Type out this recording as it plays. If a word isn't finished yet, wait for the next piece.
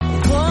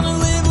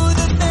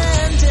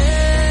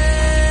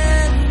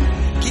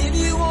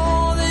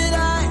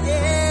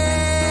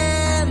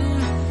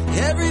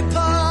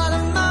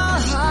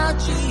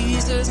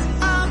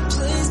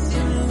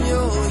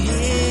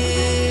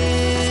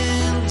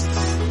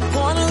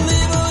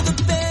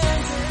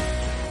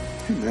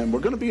And we're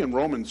going to be in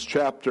Romans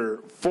chapter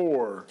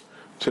 4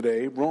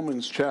 today.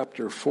 Romans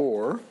chapter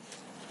 4.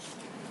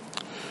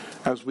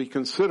 As we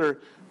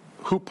consider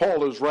who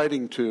Paul is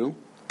writing to.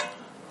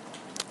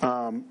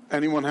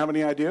 Anyone have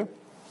any idea?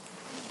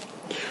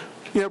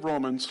 Yeah,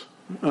 Romans.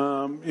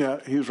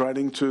 He's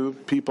writing to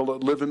people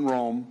that live in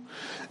Rome.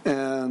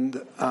 And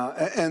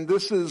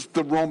this is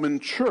the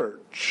Roman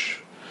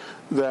church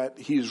that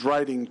he's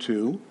writing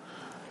to.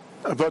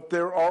 But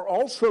there are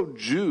also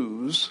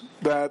Jews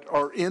that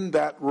are in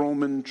that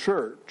Roman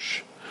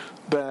church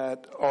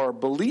that are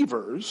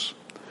believers.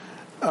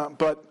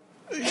 But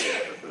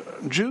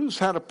Jews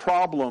had a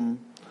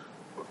problem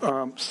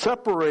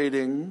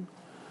separating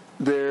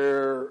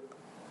their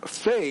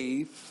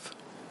faith,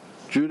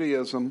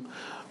 Judaism,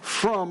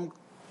 from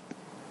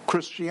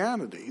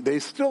Christianity.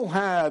 They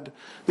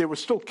were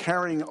still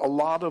carrying a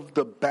lot of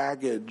the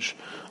baggage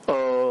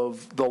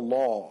of the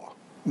law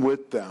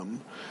with them.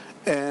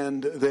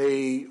 And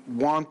they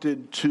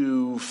wanted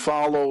to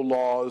follow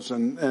laws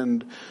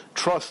and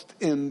trust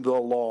in the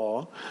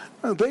law.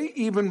 They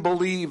even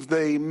believe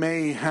they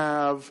may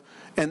have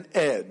an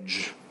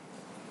edge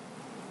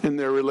in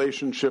their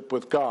relationship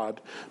with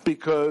God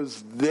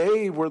because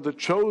they were the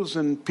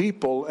chosen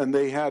people and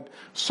they had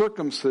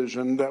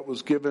circumcision that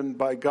was given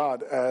by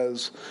God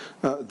as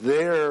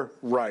their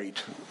right.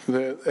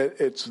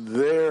 It's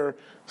their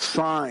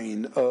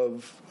sign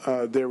of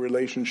their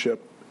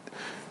relationship.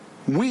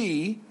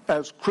 We,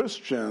 as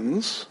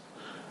Christians,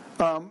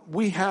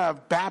 we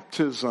have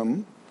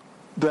baptism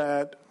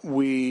that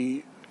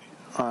we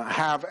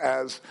have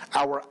as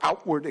our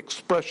outward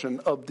expression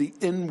of the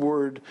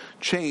inward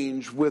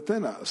change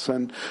within us.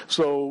 And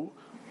so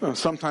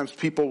sometimes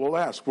people will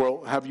ask,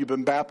 well, have you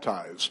been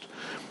baptized?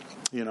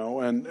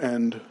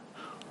 And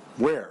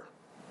where?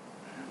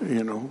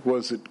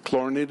 Was it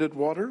chlorinated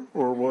water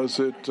or was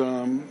it,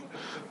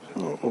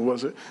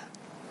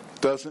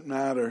 doesn't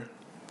matter.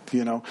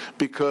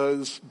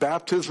 Because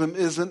baptism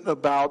isn't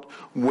about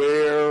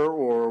where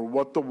or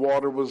what the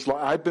water was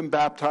like. I've been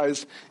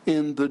baptized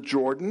in the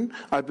Jordan.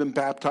 I've been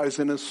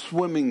baptized in a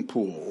swimming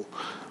pool.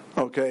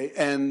 Okay,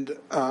 and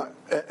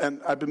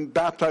I've been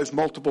baptized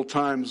multiple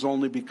times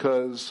only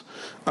because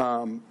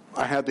I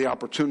had the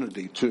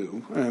opportunity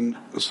to, and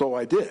so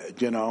I did.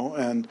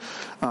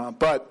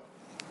 But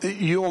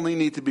you only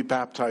need to be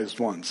baptized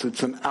once.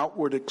 It's an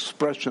outward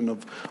expression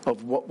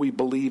of what we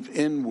believe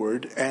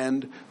inward,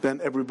 and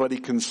then everybody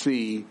can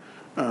see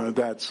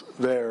that's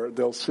there.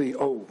 They'll see,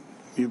 oh,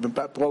 you've been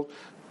baptized. Well,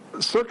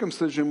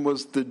 circumcision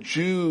was the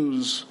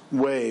Jews'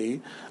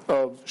 way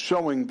of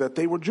showing that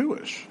they were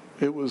Jewish.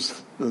 It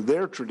was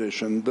their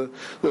tradition,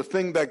 the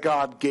thing that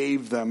God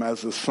gave them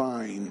as a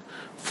sign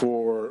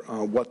for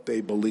what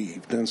they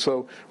believed. And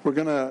so we're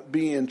going to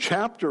be in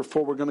chapter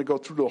 4. We're going to go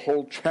through the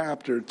whole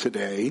chapter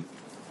today.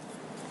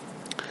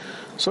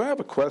 So I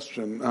have a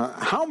question.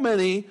 How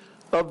many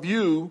of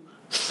you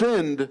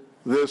sinned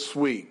this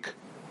week?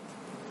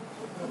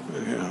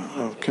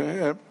 Yeah,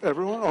 okay.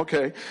 Everyone?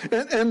 Okay.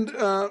 And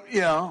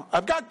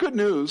I've got good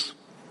news.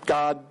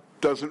 God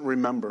doesn't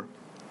remember.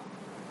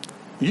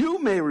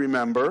 You may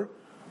remember.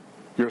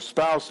 Your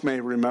spouse may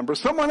remember.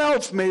 Someone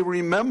else may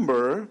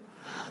remember.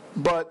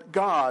 But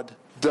God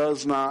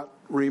does not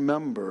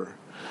remember.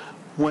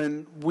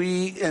 When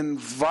we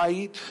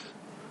invite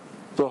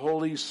the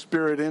Holy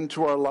Spirit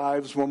into our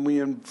lives, when we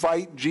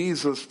invite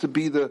Jesus to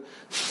be the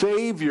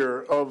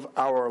Savior of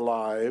our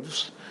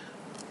lives,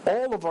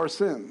 all of our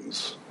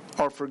sins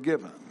are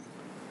forgiven.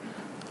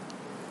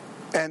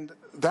 And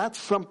that's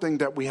something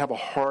that we have a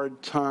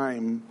hard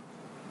time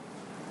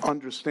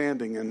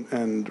understanding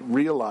and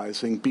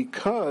realizing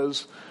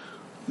because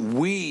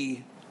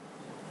we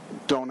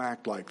don't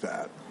act like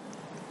that.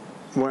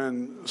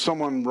 When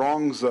someone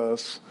wrongs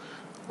us,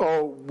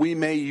 we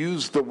may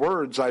use the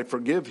words, I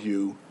forgive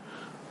you,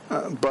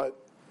 but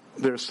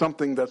there's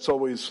something that's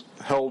always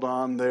held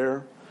on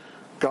there.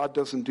 God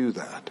doesn't do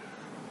that.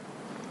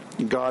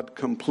 God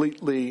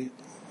completely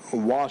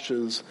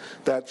washes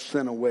that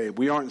sin away.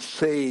 We aren't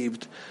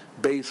saved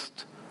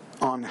based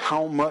on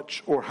how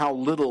much or how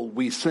little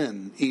we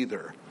sin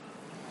either.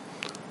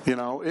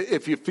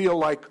 If you feel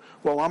like,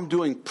 well, I'm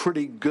doing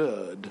pretty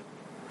good,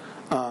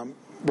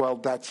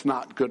 that's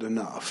not good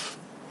enough.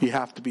 You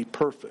have to be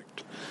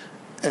perfect.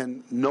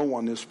 And no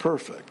one is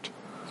perfect.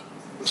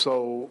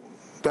 So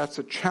that's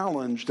a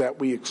challenge that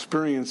we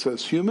experience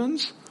as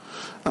humans,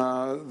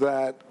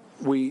 that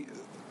we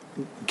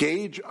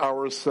gauge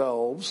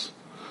ourselves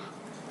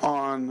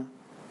on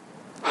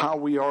how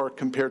we are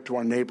compared to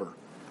our neighbor,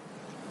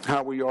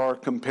 how we are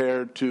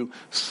compared to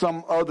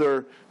some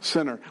other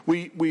sinner.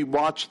 We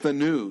watch the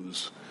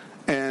news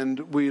and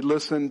we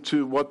listen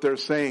to what they're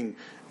saying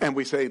and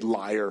we say,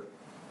 liar.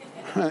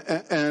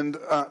 And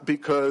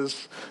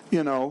because,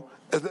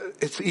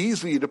 it's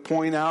easy to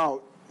point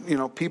out,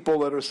 people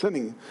that are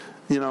sinning,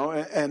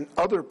 and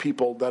other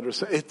people that are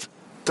sinning.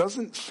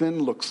 Doesn't sin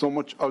look so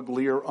much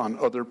uglier on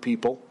other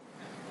people?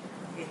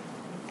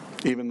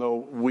 Even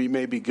though we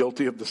may be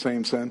guilty of the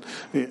same sin,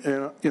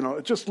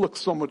 it just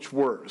looks so much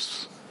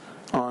worse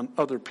on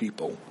other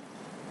people.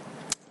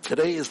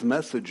 Today's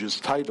message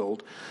is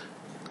titled,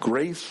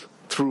 Grace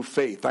Through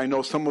Faith. I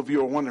know some of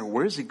you are wondering,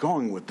 where's he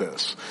going with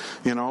this?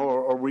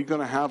 Are we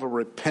going to have a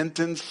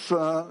repentance,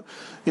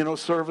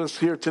 service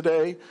here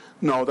today?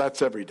 No,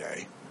 that's every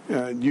day.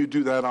 You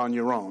do that on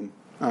your own.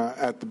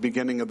 At the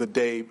beginning of the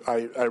day,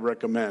 I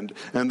recommend.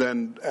 And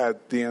then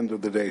at the end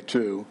of the day,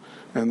 too.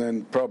 And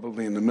then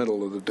probably in the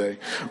middle of the day.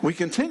 We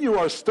continue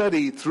our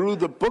study through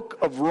the book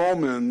of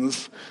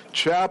Romans,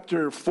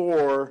 chapter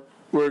 4.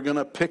 We're going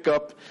to pick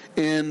up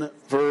in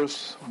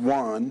verse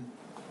 1.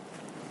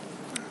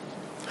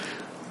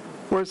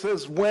 Where it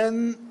says,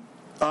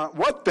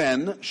 what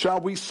then shall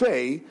we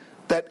say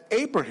that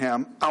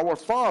Abraham, our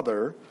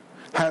father,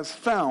 has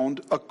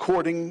found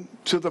according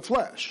to the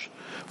flesh?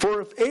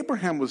 For if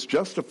Abraham was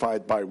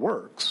justified by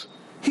works,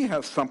 he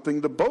has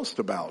something to boast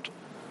about,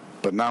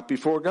 but not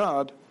before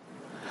God.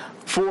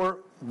 For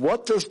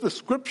what does the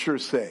scripture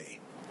say?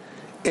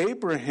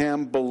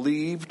 Abraham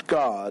believed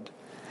God,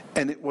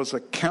 and it was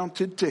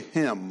accounted to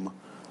him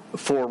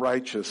for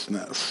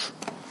righteousness.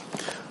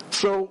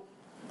 So,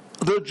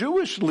 the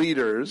Jewish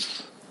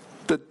leaders,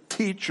 the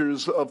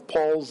teachers of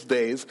Paul's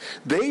days,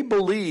 they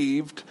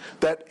believed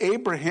that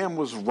Abraham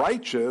was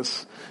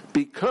righteous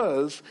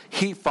because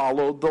he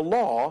followed the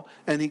law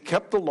and he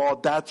kept the law.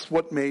 That's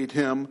what made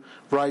him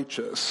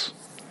righteous.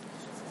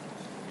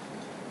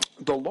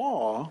 The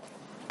law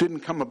didn't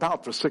come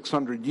about for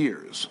 600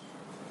 years.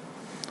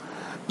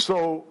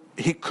 So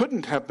he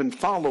couldn't have been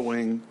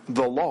following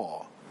the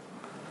law.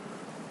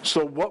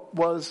 So what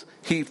was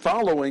he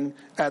following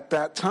at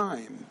that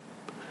time?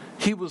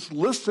 He was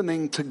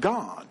listening to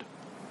God,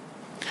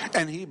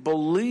 and he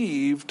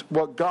believed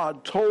what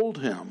God told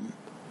him.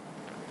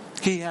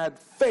 He had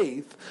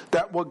faith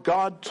that what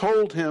God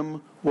told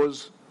him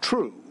was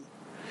true,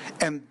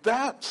 and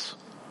that's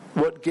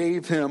what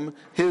gave him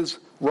his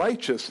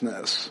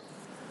righteousness.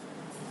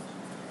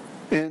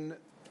 In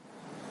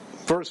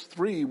verse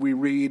 3, we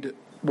read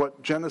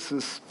what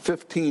Genesis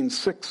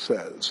 15:6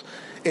 says.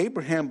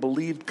 Abraham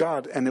believed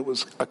God, and it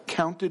was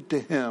accounted to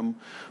him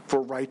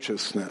for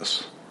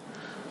righteousness.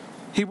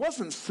 He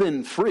wasn't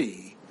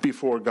sin-free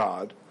before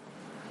God.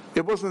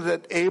 It wasn't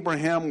that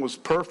Abraham was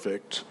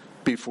perfect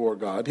before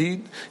God.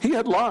 He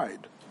had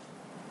lied.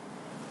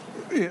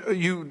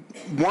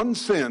 One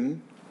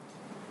sin,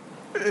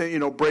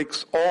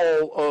 breaks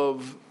all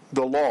of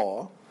the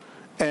law.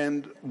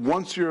 And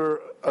once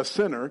you're a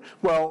sinner,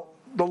 the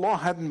law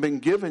hadn't been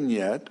given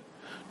yet.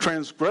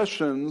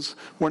 Transgressions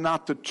were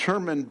not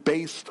determined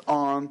based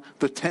on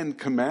the 10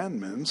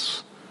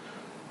 Commandments.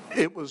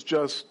 It was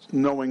just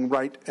knowing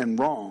right and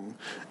wrong.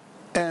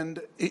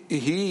 And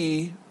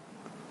he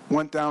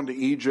went down to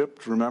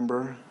Egypt,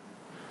 remember?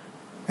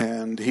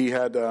 And he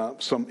had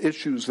some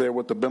issues there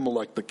with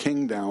Abimelech, the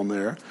king down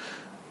there.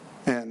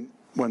 And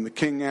when the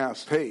king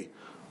asked, hey,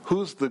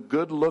 who's the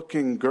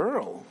good-looking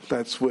girl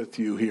that's with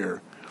you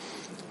here?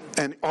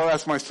 And,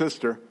 that's my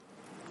sister.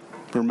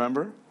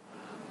 Remember?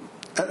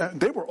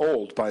 They were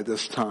old by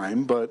this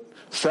time, but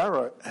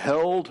Sarah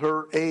held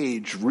her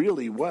age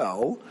really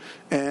well,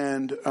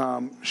 and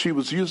she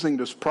was using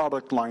this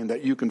product line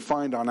that you can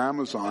find on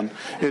Amazon.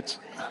 It's,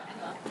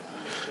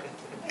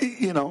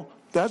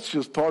 that's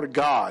just part of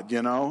God,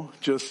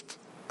 just,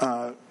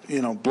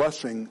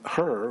 blessing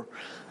her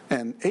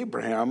and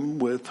Abraham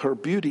with her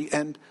beauty.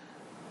 And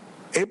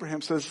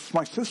Abraham says, it's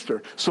my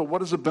sister. So what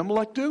does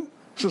Abimelech do?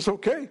 He says,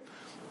 okay,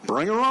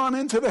 bring her on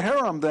into the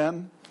harem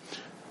then.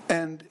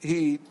 And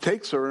he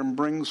takes her and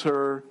brings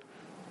her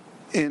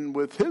in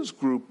with his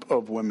group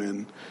of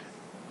women.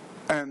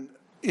 And,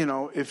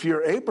 if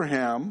you're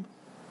Abraham,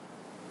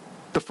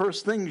 the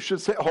first thing you should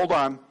say, hold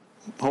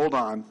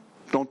on,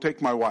 don't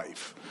take my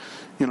wife.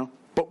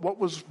 But what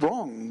was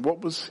wrong?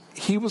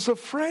 He was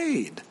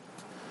afraid.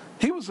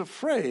 He was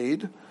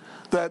afraid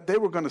that they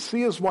were going to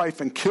see his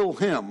wife and kill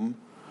him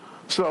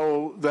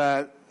so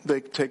that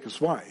they could take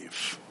his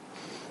wife.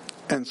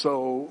 And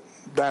so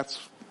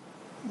that's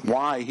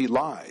why he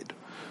lied.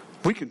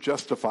 We can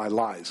justify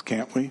lies,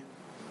 can't we?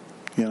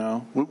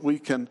 We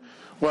can,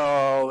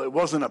 it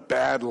wasn't a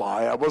bad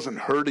lie. I wasn't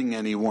hurting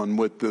anyone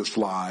with this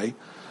lie.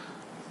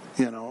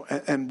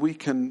 And we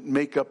can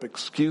make up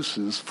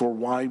excuses for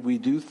why we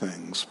do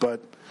things.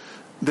 But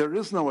there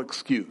is no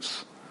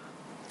excuse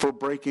for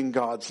breaking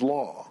God's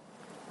law.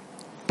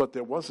 But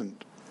there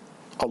wasn't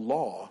a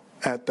law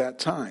at that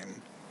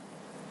time.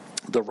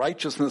 The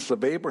righteousness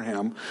of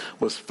Abraham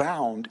was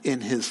found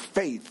in his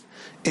faith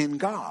in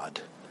God.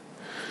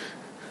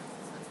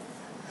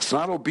 It's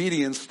not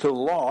obedience to the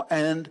law.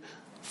 And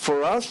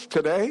for us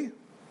today,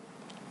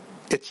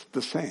 it's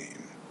the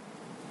same.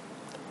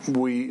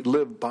 We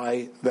live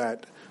by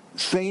that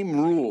same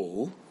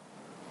rule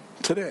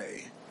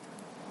today.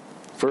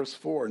 Verse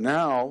 4,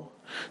 now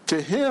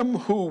to him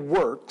who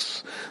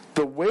works,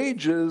 the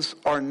wages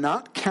are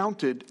not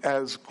counted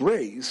as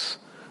grace,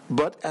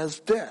 but as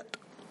debt.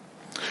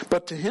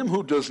 But to him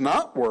who does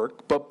not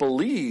work, but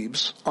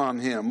believes on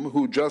him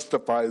who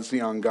justifies the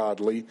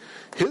ungodly,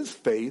 his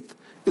faith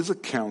is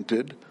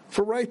accounted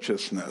for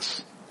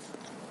righteousness.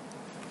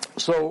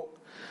 So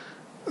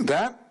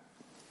that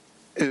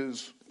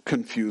is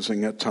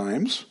confusing at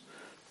times.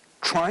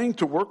 Trying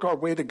to work our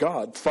way to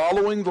God,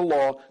 following the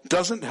law,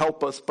 doesn't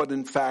help us, but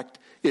in fact,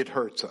 it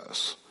hurts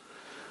us.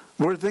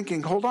 We're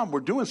thinking, hold on,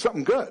 we're doing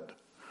something good.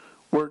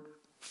 We're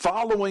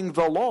following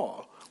the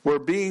law. We're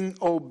being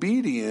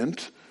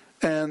obedient,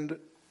 and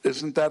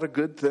isn't that a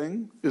good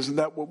thing? Isn't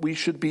that what we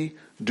should be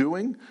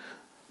doing?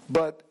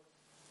 But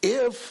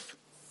if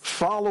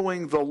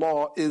following the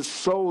law is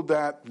so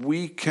that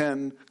we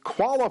can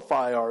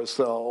qualify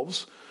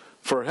ourselves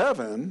for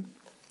heaven,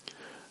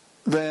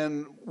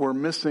 then we're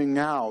missing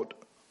out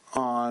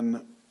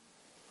on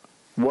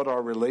what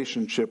our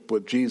relationship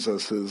with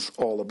Jesus is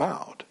all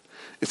about.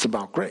 It's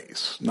about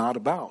grace, not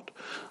about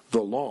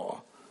the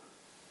law.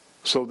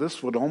 So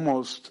this would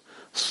almost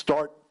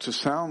start to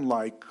sound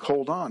like,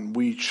 hold on,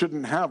 we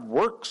shouldn't have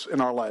works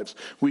in our lives.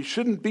 We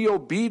shouldn't be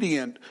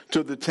obedient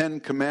to the 10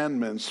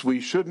 Commandments.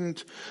 We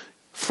shouldn't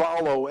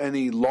follow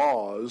any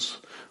laws.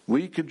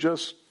 We could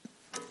just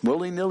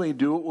willy-nilly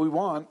do what we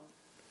want,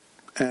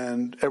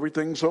 and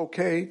everything's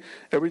okay,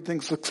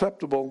 everything's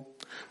acceptable.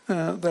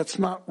 That's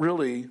not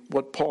really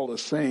what Paul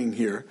is saying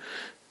here.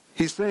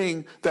 He's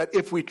saying that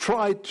if we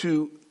try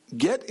to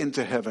get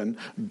into heaven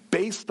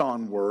based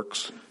on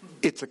works,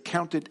 it's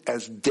accounted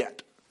as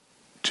debt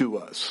to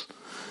us.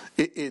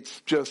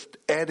 It's just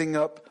adding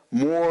up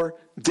more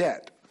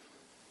debt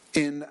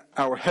in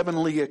our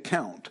heavenly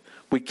account.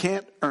 We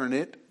can't earn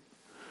it.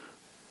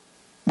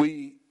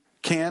 We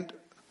can't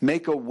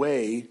make a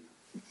way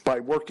by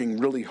working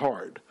really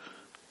hard,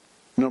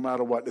 no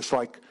matter what. It's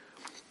like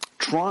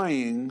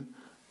trying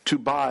to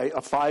buy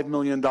a $5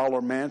 million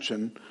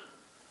mansion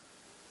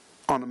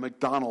on a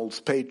McDonald's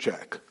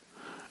paycheck.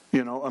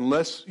 You know,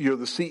 unless you're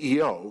the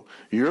CEO,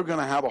 you're going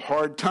to have a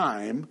hard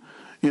time,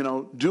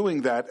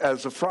 doing that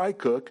as a fry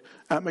cook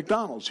at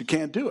McDonald's. You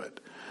can't do it.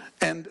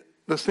 And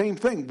the same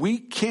thing, we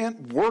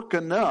can't work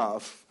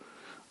enough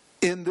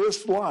in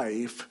this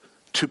life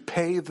to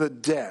pay the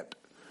debt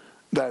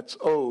that's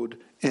owed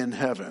in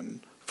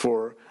heaven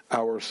for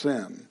our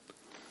sin.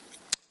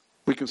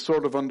 We can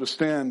sort of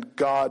understand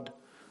God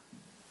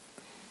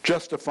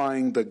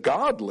justifying the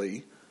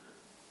godly,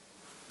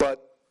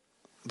 but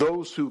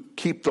those who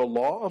keep the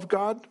law of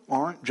God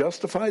aren't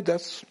justified.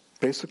 That's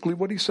basically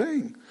what he's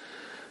saying.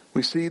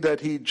 We see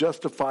that he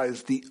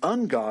justifies the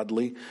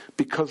ungodly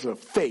because of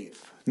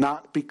faith,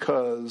 not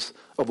because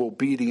of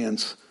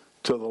obedience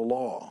to the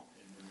law.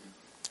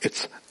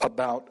 It's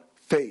about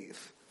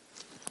faith.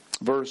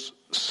 Verse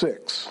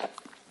 6.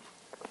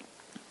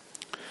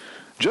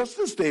 Just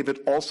as David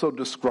also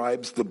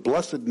describes the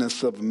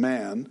blessedness of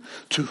man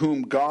to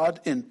whom God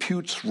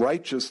imputes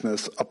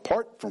righteousness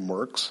apart from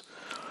works,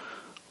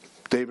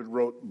 David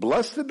wrote,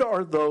 "Blessed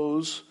are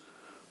those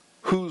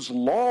whose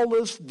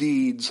lawless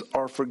deeds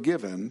are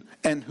forgiven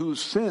and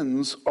whose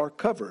sins are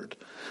covered.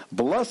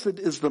 Blessed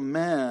is the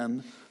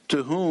man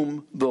to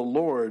whom the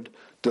Lord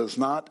does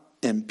not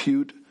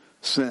impute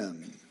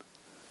sin."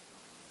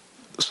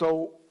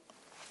 So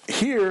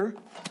here,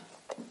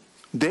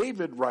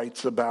 David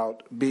writes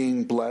about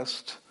being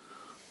blessed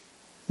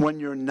when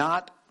you're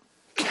not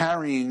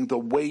carrying the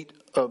weight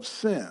of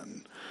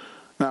sin.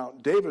 Now,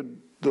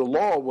 the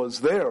law was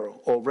there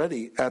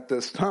already at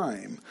this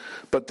time,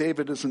 but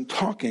David isn't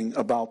talking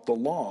about the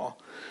law.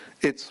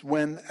 It's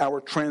when our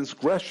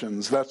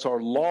transgressions, that's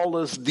our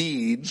lawless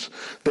deeds,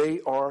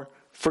 they are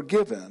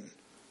forgiven.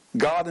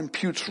 God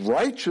imputes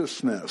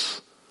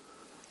righteousness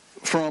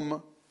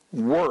from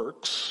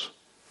works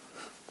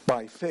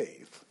by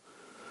faith.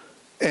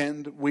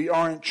 And we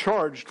aren't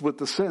charged with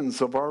the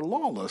sins of our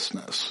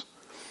lawlessness.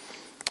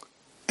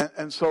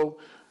 And so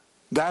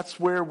that's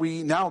where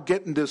we now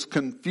get in this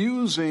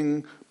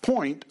confusing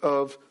point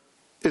of,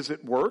 is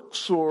it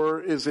works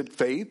or is it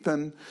faith?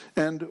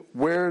 And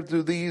where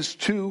do these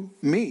two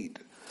meet?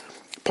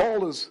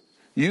 Paul is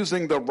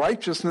using the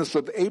righteousness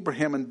of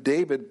Abraham and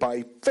David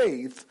by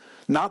faith,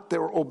 not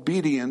their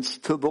obedience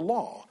to the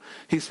law.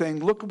 He's saying,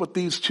 look at what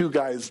these two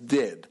guys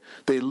did.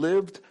 They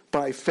lived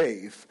by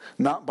faith,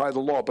 not by the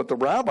law. But the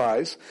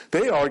rabbis,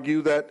 they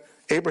argue that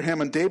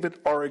Abraham and David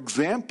are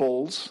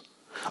examples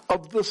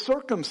of the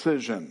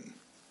circumcision.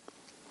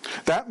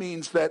 That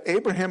means that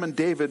Abraham and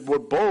David were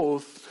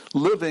both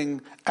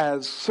living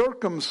as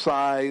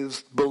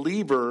circumcised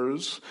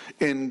believers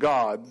in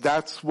God.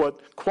 That's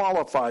what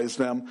qualifies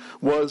them,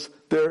 was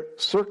their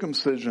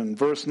circumcision.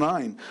 Verse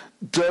 9,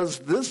 does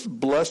this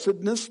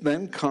blessedness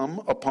then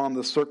come upon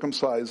the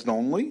circumcised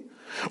only,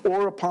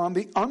 or upon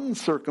the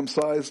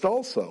uncircumcised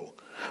also?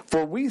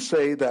 For we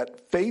say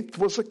that faith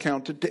was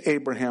accounted to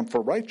Abraham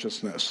for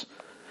righteousness.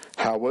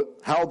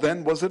 How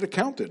then was it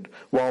accounted?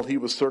 While he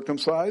was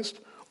circumcised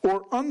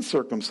or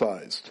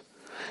uncircumcised?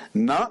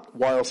 Not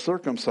while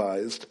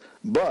circumcised,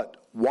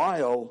 but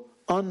while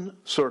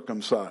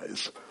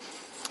uncircumcised.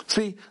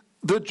 See,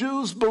 the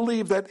Jews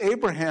believed that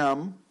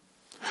Abraham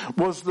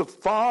was the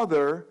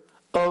father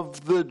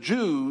of the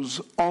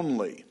Jews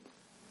only.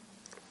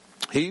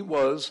 He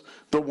was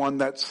the one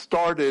that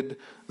started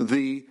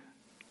the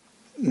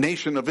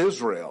nation of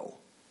Israel.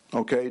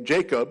 Okay,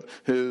 Jacob,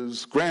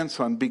 his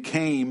grandson,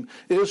 became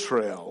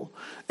Israel,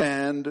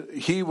 and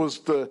he was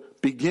the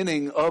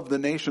beginning of the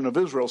nation of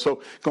Israel.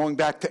 So going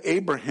back to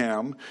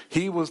Abraham,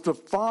 he was the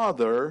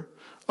father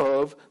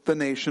of the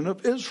nation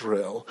of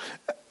Israel.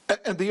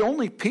 And the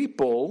only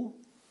people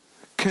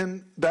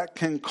that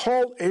can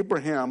call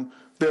Abraham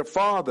their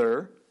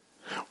father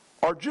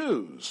are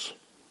Jews.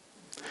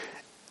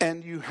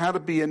 And you had to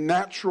be a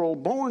natural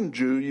born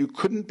Jew. You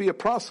couldn't be a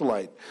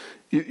proselyte.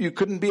 You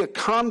couldn't be a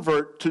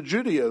convert to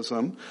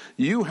Judaism.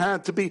 You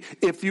had to be,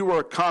 if you were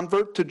a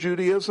convert to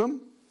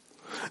Judaism,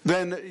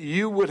 then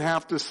you would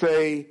have to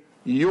say,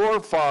 your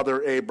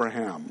father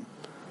Abraham,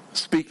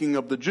 speaking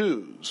of the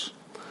Jews.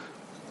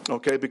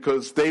 Okay,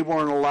 because they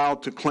weren't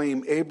allowed to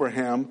claim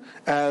Abraham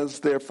as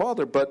their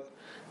father. But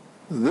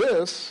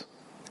this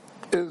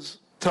is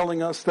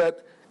telling us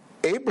that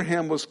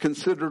Abraham was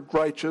considered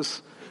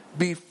righteous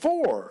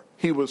before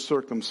he was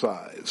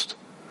circumcised.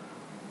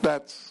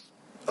 That's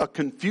a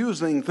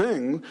confusing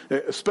thing,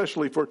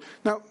 especially for...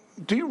 Now,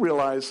 do you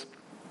realize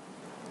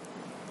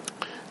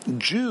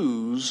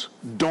Jews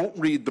don't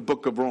read the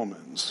book of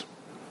Romans?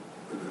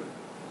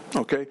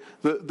 Okay?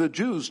 The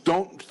Jews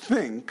don't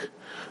think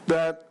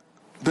that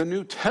the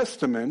New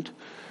Testament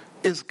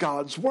is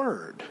God's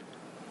Word.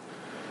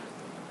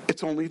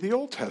 It's only the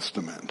Old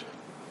Testament.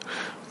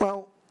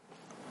 Well,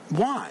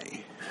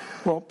 why?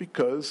 Well,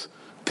 because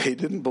they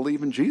didn't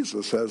believe in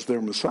Jesus as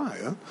their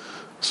Messiah.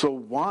 So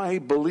why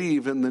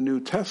believe in the New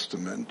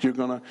Testament? You're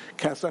going to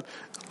cast out.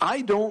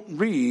 I don't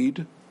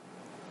read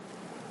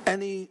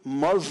any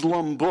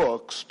Muslim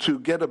books to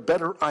get a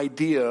better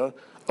idea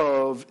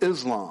of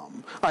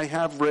Islam. I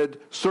have read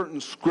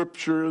certain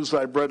scriptures.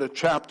 I've read a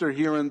chapter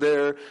here and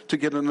there to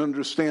get an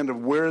understanding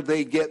of where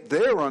they get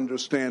their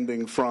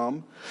understanding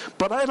from.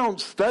 But I don't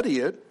study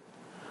it.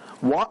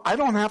 I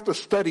don't have to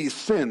study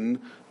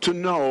sin to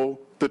know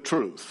the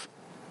truth.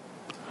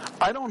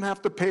 I don't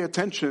have to pay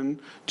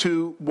attention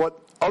to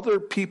what other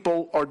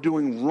people are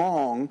doing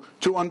wrong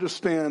to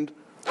understand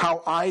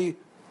how I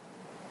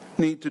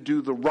need to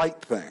do the right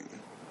thing.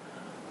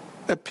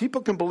 And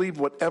people can believe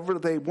whatever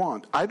they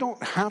want. I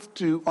don't have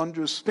to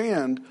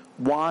understand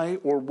why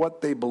or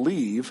what they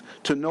believe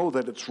to know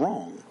that it's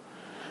wrong.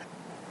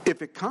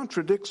 If it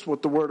contradicts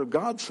what the Word of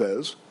God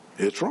says,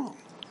 it's wrong.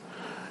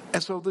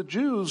 And so the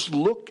Jews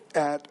look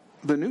at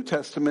the New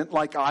Testament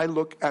like I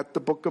look at the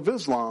book of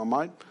Islam.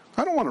 I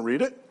don't want to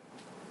read it.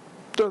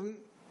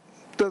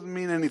 Doesn't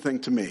mean anything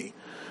to me.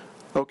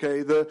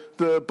 Okay,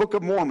 the Book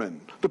of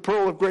Mormon, the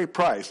Pearl of Great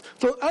Price.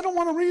 So I don't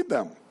want to read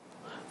them.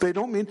 They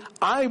don't mean,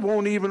 I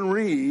won't even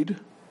read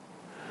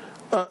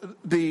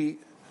the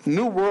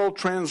New World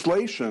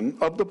Translation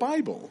of the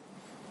Bible.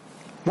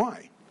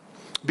 Why?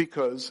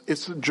 Because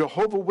it's a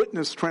Jehovah's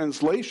Witness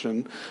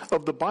translation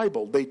of the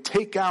Bible. They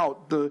take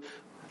out the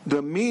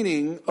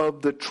meaning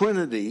of the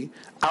Trinity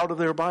out of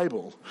their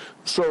Bible.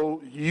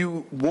 So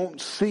you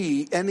won't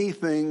see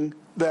anything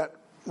that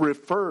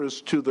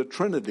refers to the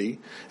Trinity.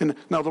 And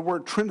now the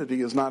word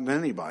Trinity is not in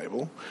any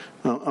Bible,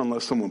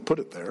 unless someone put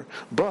it there,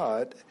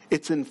 but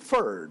it's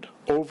inferred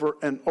over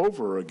and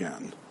over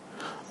again.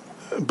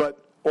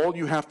 But all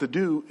you have to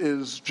do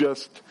is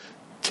just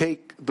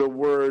take the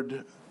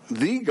word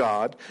the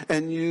God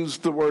and use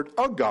the word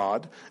a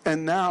God,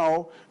 and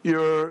now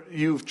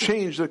you've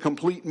changed the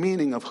complete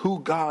meaning of who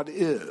God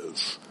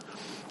is.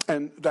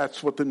 And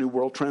that's what the New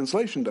World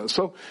Translation does.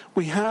 So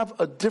we have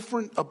a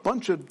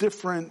bunch of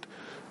different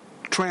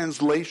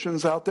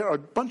translations out there, a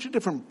bunch of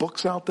different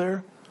books out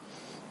there.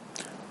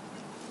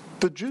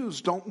 The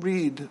Jews don't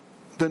read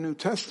the New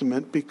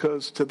Testament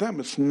because to them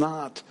it's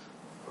not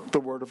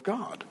the Word of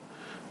God.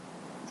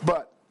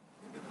 But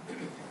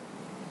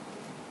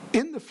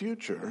in the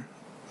future,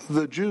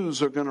 the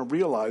Jews are going to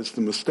realize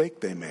the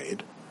mistake they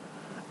made,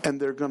 and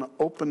they're going to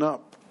open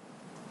up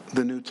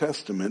the New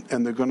Testament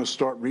and they're going to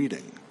start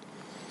reading.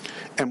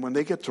 And when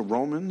they get to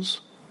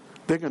Romans,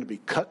 they're going to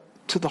be cut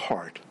to the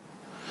heart,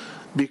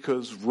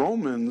 because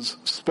Romans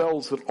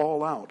spells it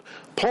all out.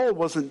 Paul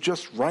wasn't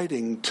just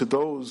writing to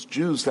those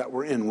Jews that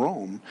were in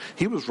Rome.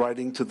 He was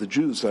writing to the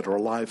Jews that are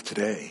alive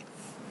today,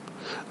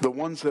 the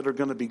ones that are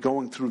going to be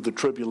going through the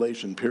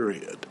tribulation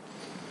period.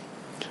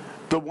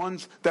 The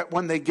ones that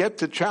when they get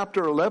to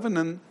chapter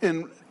 11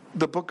 in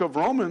the book of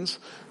Romans,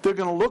 they're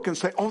going to look and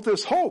say, oh,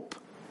 there's hope.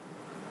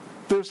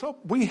 There's hope.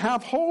 We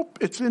have hope.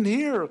 It's in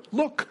here.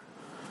 Look.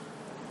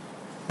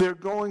 They're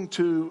going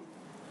to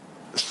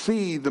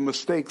see the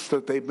mistakes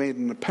that they've made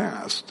in the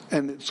past,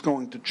 and it's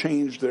going to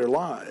change their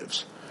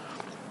lives.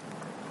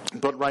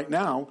 But right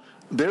now,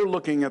 they're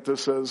looking at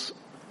this as,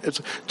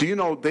 do you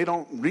know they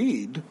don't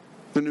read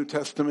the New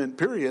Testament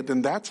period,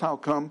 and that's how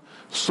come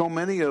so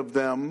many of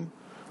them,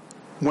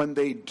 when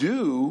they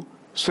do,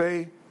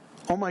 say,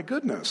 oh my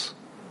goodness,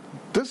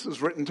 this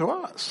is written to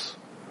us.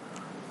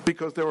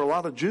 Because there are a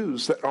lot of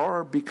Jews that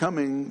are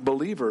becoming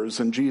believers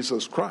in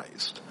Jesus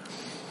Christ.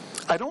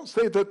 I don't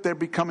say that they're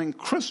becoming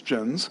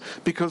Christians,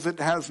 because it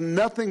has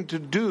nothing to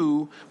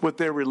do with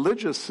their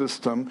religious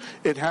system.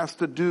 It has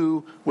to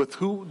do with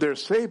who their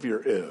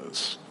Savior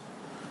is.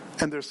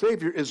 And their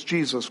Savior is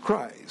Jesus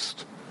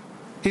Christ.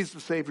 He's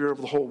the Savior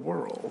of the whole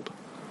world.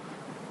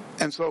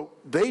 And so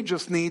they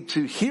just need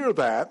to hear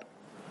that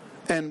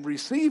and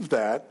receive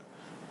that,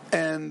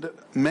 and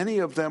many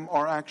of them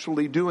are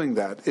actually doing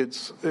that.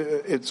 It's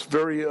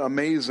very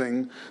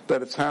amazing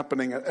that it's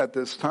happening at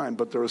this time,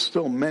 but there are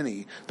still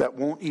many that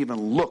won't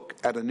even look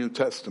at a New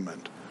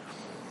Testament.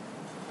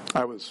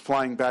 I was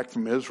flying back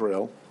from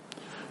Israel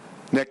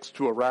next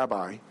to a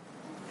rabbi,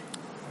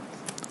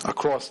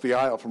 across the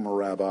aisle from a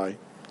rabbi,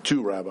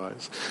 two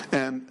rabbis,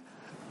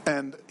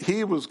 and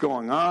he was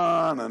going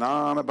on and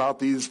on about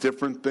these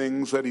different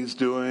things that he's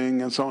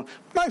doing and so on.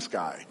 Nice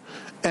guy.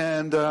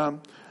 And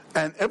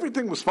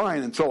everything was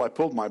fine until I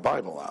pulled my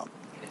Bible out.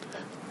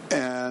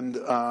 And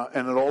it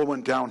all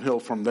went downhill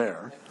from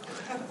there.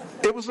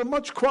 It was a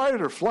much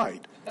quieter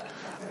flight.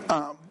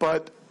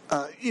 But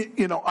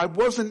I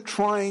wasn't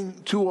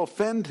trying to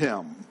offend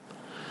him.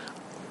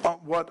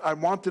 What I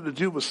wanted to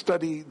do was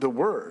study the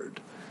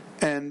Word.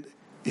 And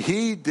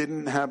he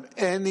didn't have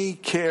any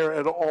care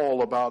at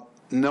all about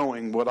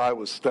knowing what I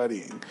was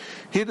studying.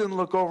 He didn't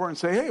look over and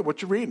say, "Hey,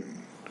 what you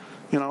reading?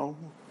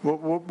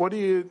 What are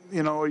you,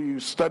 are you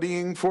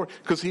studying for?"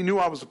 Because he knew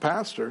I was a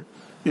pastor.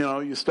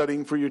 You're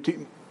studying for your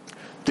team.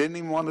 Didn't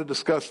even want to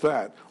discuss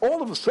that.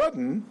 All of a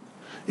sudden,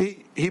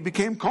 he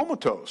became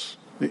comatose.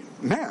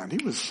 Man,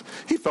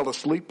 he fell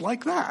asleep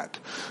like that.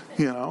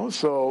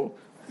 So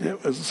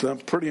it was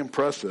pretty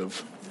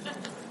impressive.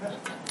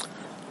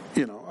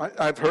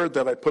 I've heard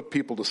that I put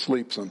people to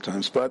sleep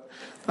sometimes, but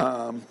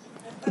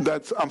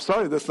I'm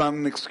sorry, that's not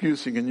an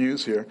excuse you can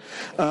use here.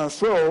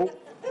 Verse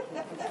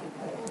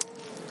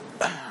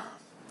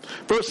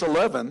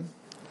 11,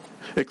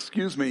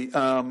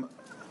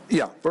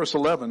 verse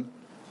 11.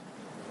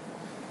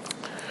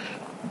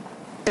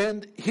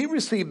 And he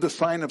received the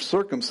sign of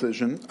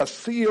circumcision, a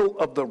seal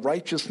of the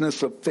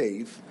righteousness of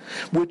faith,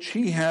 which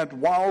he had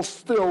while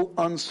still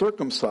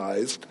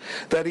uncircumcised,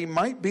 that he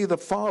might be the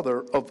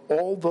father of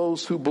all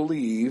those who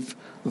believe,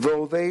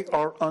 though they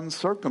are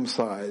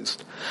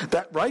uncircumcised,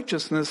 that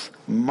righteousness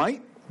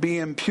might be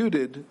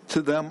imputed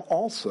to them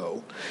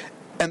also,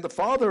 and the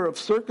father of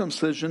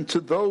circumcision to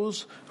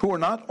those who are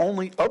not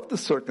only of the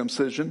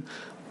circumcision,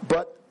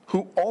 but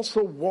who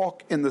also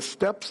walk in the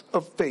steps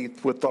of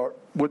faith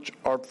which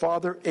our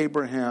father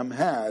Abraham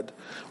had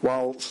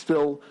while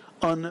still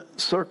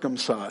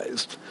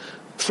uncircumcised.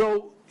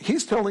 So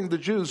he's telling the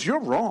Jews,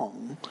 you're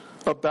wrong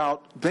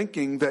about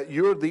thinking that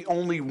you're the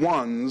only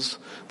ones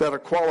that are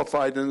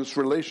qualified in this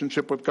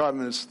relationship with God,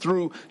 and it's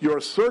through your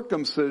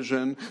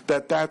circumcision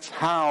that's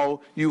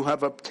how you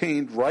have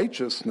obtained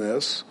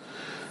righteousness.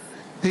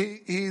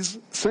 He's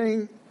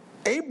saying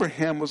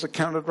Abraham was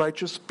accounted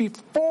righteous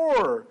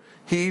before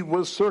he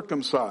was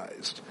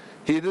circumcised.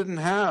 He didn't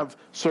have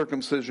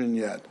circumcision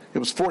yet. It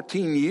was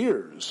 14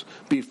 years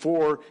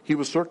before he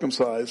was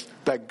circumcised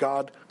that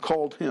God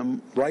called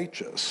him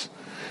righteous.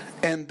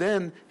 And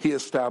then he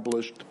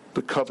established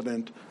the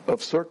covenant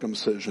of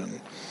circumcision.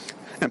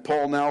 And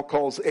Paul now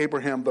calls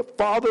Abraham the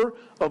father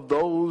of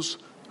those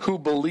who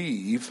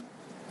believe,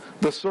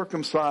 the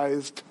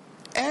circumcised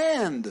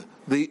and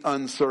the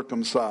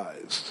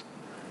uncircumcised.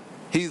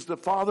 He's the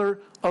father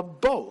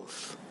of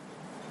both.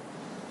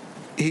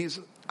 He's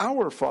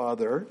our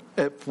father.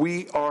 If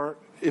we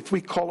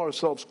call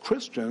ourselves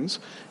Christians,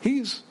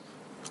 he's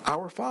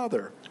our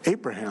father,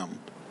 Abraham.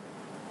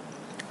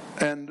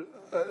 And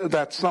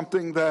that's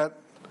something that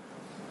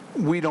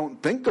we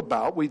don't think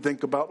about. We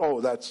think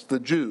about, that's the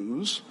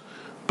Jews.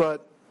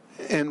 But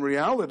in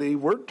reality,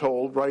 we're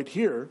told right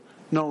here,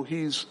 no,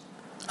 he's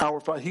our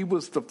father. He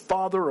was the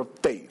father of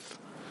faith.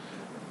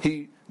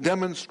 He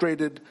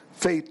demonstrated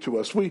faith to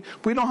us. We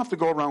don't have to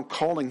go around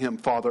calling him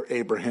Father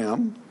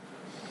Abraham.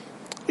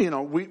 We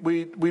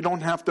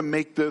don't have to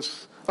make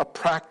this a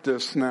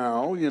practice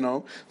now,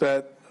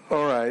 that,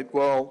 all right,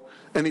 well,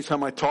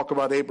 anytime I talk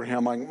about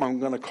Abraham, I'm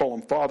going to call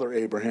him Father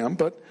Abraham.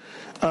 But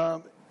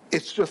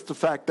it's just the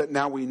fact that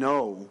now we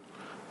know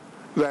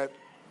that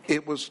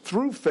it was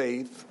through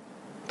faith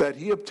that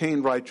he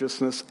obtained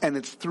righteousness, and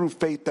it's through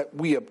faith that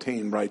we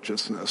obtain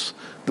righteousness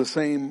the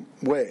same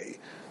way.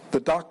 The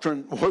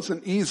doctrine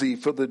wasn't easy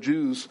for the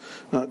Jews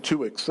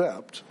to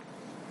accept.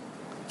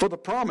 For the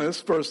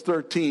promise, verse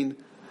 13,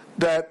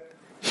 that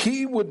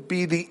he would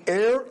be the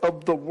heir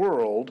of the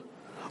world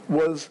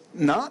was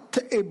not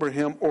to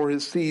Abraham or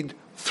his seed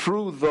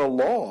through the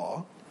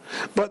law,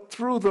 but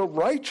through the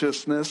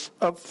righteousness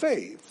of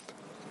faith.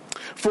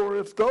 For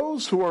if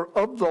those who are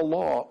of the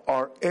law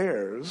are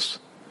heirs,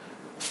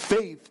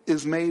 faith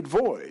is made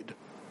void,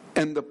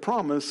 and the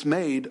promise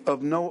made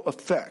of no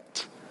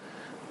effect.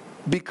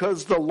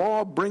 Because the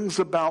law brings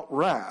about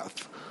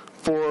wrath,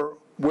 for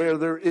where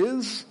there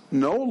is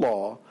no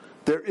law,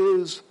 there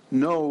is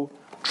no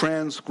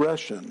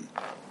transgression.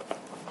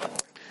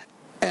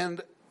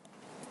 And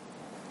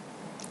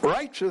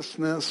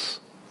righteousness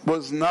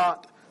was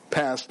not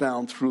passed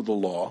down through the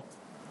law.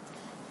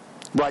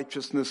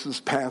 Righteousness is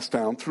passed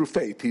down through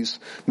faith. He's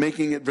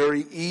making it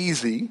very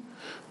easy.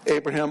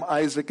 Abraham,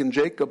 Isaac, and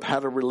Jacob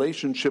had a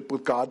relationship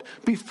with God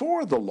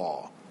before the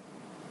law.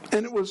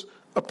 And it was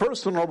a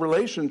personal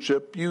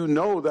relationship, you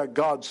know that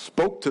God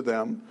spoke to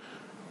them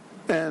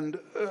and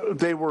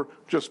they were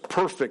just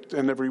perfect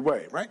in every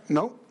way, right?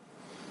 No.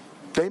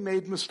 They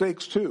made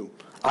mistakes too.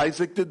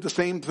 Isaac did the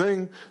same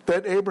thing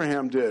that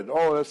Abraham did.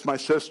 Oh, that's my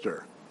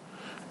sister.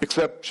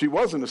 Except she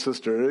wasn't a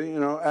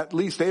sister. At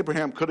least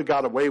Abraham could have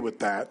got away with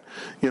that,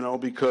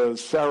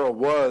 because Sarah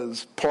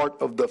was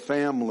part of the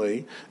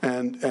family,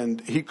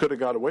 and he could have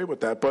got away with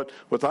that. But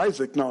with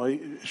Isaac, no,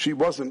 she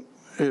wasn't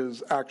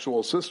his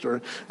actual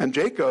sister. And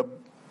Jacob,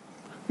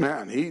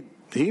 man,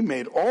 he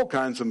made all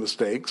kinds of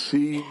mistakes.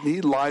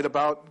 He lied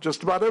about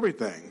just about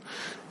everything,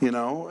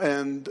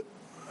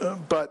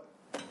 but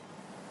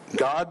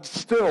God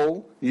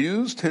still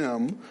used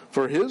him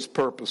for his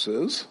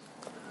purposes.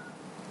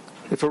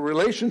 If a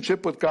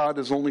relationship with God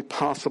is only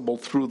possible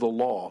through the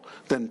law,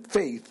 then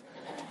faith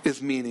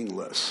is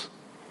meaningless.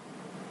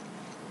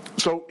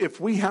 So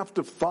if we have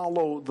to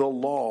follow the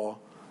law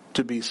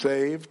to be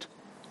saved,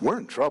 we're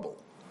in trouble.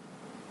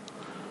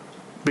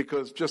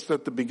 Because just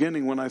at the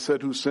beginning when I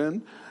said who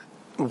sinned,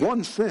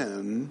 one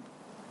sin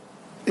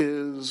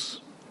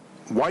is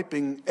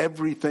wiping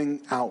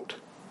everything out.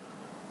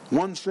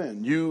 One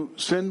sin. You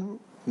sin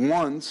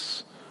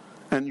once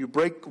and you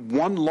break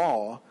one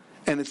law,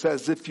 and it's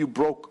as if you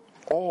broke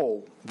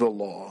all the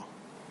law.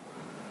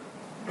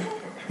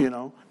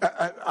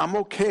 I'm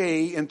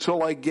okay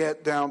until I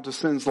get down to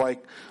sins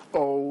like,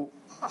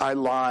 I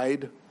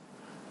lied,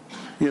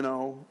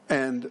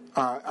 and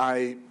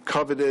I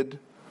coveted,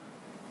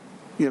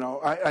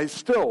 I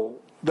still,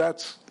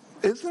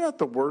 isn't that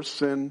the worst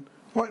sin?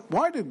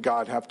 Why did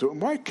God have to,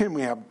 why can't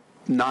we have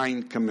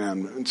 9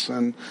 commandments?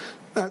 And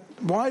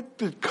why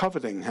did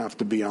coveting have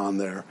to be on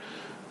there?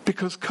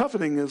 Because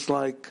coveting is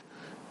like,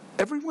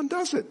 everyone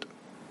does it.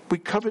 We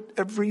covet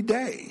every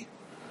day.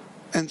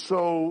 And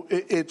so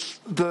it's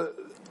the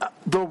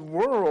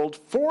world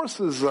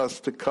forces us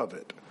to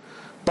covet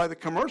by the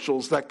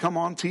commercials that come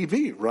on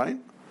TV, right?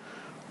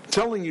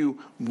 Telling you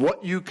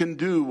what you can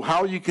do,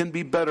 how you can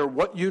be better,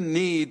 what you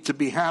need to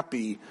be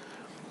happy,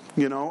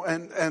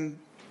 and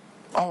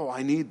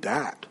I need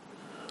that.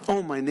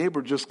 Oh, my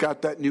neighbor just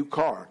got that new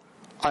car.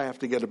 I have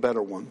to get a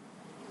better one.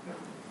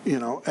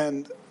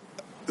 And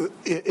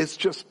it's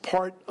just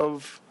part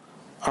of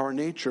our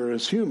nature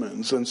as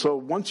humans. And so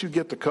once you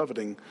get to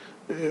coveting,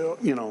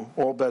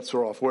 all bets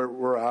are off.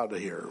 We're out of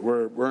here.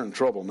 We're in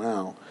trouble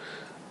now.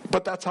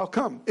 But that's how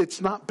come. It's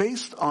not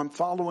based on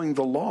following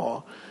the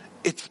law.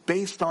 It's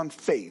based on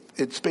faith.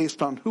 It's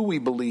based on who we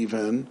believe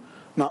in,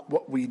 not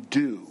what we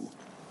do.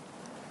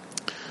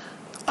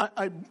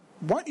 I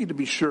want you to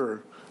be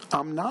sure,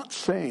 I'm not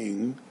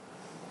saying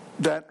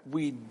that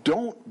we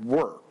don't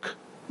work,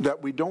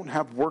 that we don't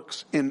have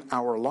works in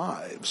our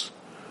lives.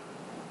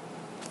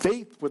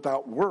 Faith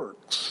without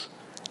works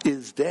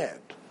is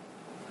dead.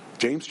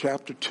 James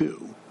chapter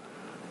 2.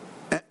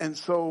 And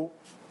so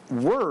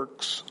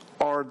works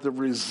are the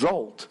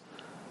result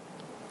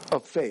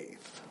of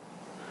faith.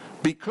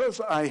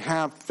 Because I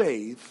have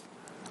faith,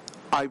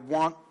 I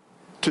want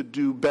to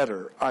do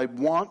better. I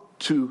want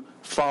to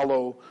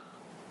follow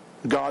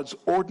God's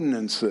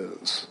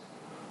ordinances.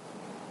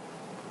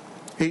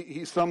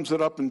 He sums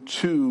it up in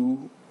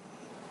 2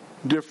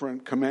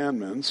 different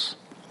commandments.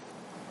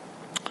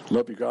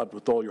 Love your God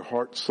with all your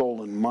heart,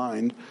 soul, and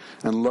mind,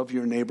 and love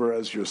your neighbor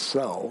as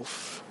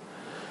yourself.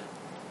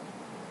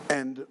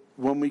 And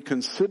when we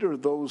consider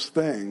those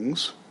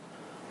things,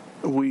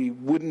 we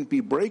wouldn't be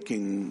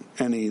breaking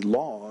any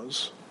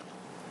laws.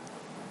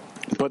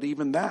 But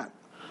even that,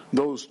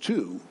 those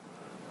 2,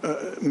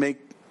 make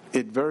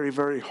it very,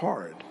 very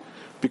hard.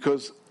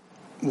 Because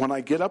when I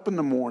get up in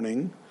the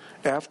morning,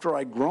 after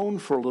I groan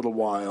for a little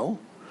while,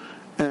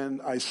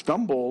 and I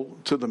stumble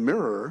to the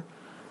mirror,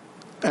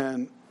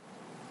 and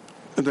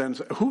then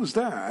say, who's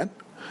that?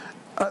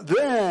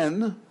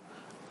 Then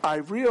I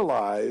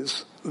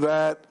realize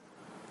that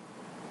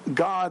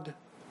God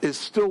is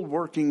still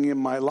working in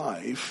my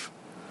life,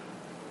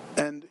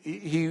 and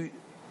He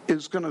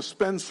is going to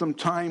spend some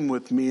time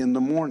with me in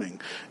the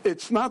morning.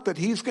 It's not that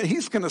He's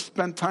going to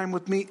spend time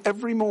with me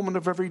every moment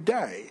of every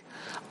day.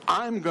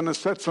 I'm going to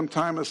set some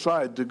time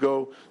aside to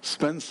go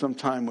spend some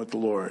time with the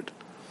Lord.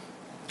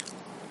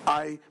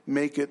 I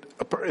make it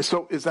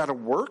so is that a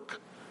work?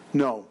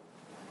 No.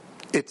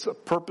 It's a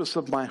purpose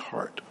of my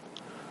heart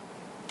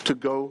to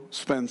go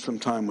spend some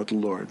time with the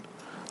Lord.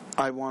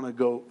 I want to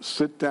go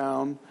sit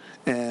down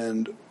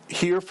and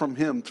hear from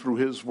Him through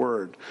His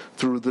Word,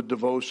 through the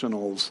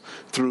devotionals,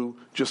 through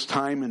just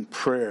time in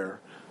prayer.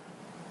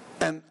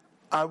 And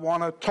I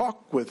want to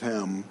talk with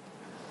Him.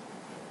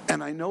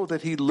 And I know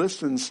that He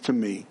listens to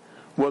me,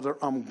 whether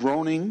I'm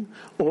groaning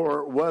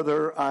or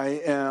whether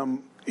I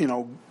am,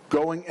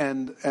 going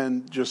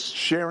and just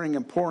sharing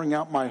and pouring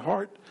out my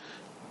heart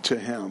to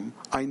Him.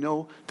 I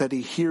know that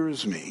He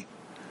hears me.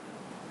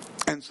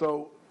 And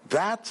so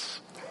that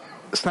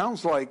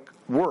sounds like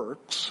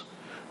works,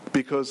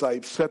 because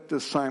I've set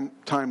this time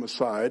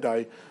aside.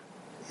 I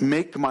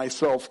make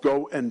myself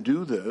go and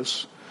do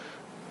this,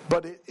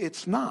 but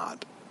it's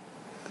not.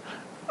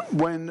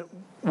 When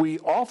we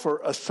offer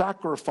a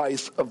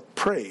sacrifice of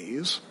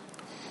praise,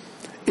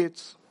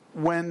 It's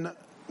when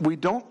we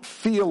don't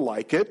feel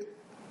like it,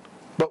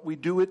 but we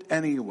do it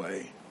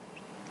anyway.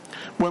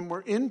 When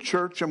we're in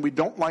church and we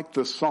don't like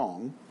the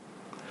song,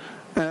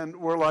 and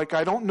we're like,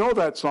 I don't know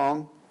that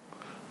song.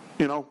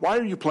 Why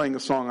are you playing a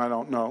song I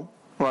don't know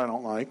or I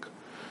don't like?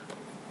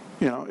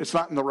 It's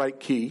not in the right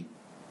key.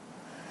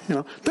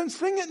 Then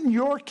sing it in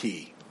your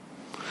key.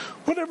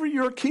 Whatever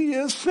your key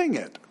is, sing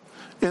it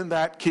in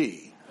that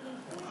key.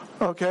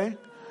 Okay?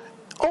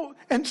 Oh,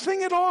 and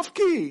sing it off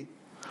key.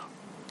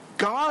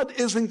 God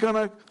isn't going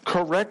to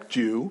correct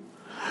you.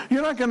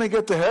 You're not going to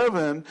get to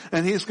heaven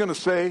and he's going to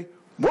say,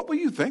 what were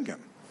you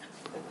thinking?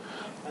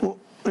 Well,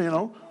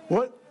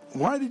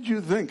 why did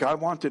you think I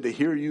wanted to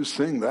hear you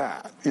sing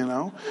that?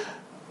 No,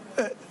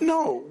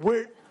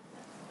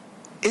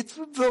 it's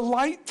a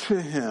delight to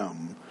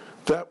him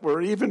that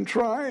we're even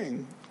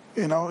trying.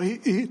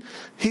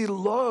 He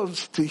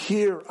loves to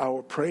hear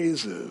our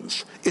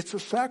praises. It's a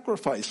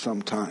sacrifice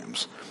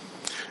sometimes.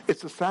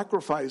 It's a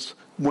sacrifice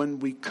when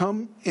we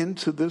come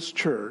into this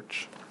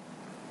church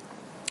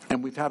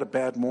and we've had a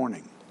bad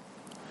morning,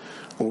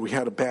 or we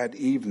had a bad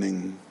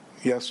evening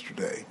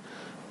yesterday,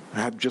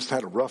 just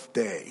had a rough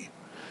day,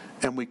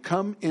 and we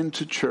come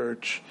into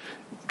church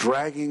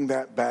dragging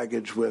that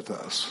baggage with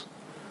us.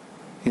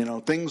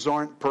 Things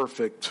aren't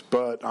perfect,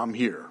 but I'm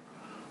here.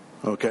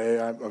 Okay,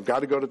 I've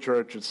got to go to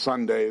church. It's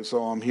Sunday,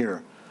 so I'm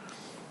here.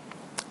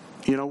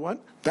 You know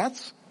what?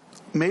 That's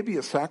maybe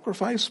a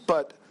sacrifice,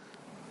 but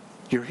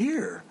you're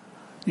here.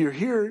 You're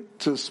here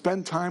to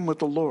spend time with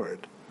the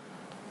Lord.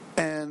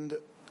 And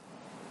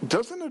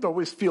doesn't it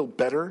always feel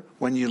better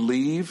when you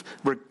leave,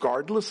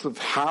 regardless of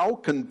how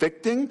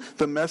convicting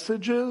the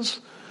message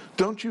is?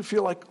 Don't you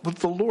feel like, well,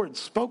 the Lord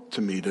spoke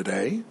to me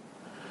today?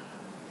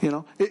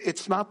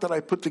 It's not that I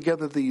put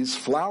together these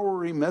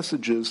flowery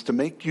messages to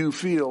make you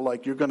feel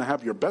like you're going to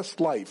have your best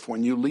life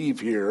when you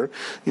leave here,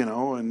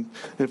 and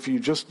if you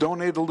just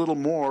donate a little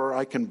more,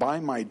 I can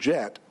buy my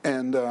jet,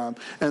 and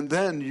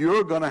then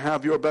you're going to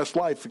have your best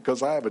life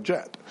because I have a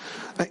jet.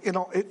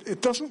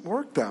 It doesn't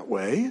work that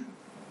way.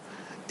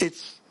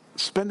 It's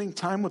spending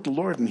time with the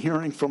Lord and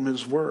hearing from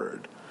his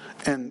word,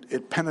 and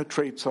it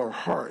penetrates our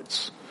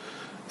hearts.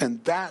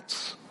 And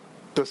that's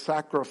the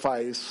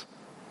sacrifice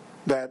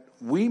that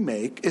we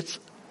make. It's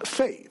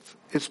faith.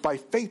 It's by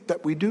faith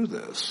that we do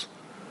this,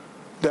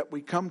 that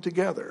we come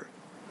together.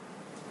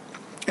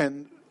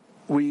 And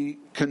we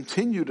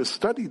continue to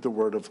study the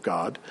Word of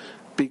God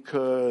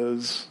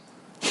because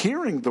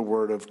hearing the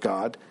Word of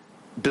God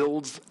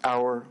builds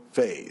our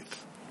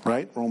faith.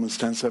 Right? Romans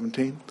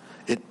 10:17.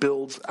 It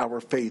builds our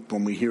faith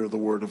when we hear the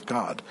Word of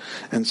God.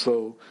 And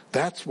so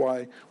that's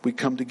why we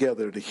come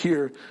together to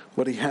hear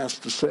what he has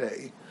to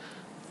say.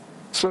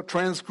 So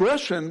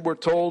transgression, we're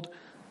told,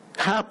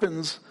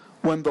 happens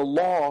when the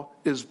law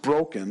is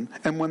broken,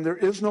 and when there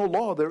is no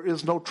law, there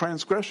is no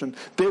transgression.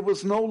 There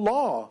was no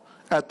law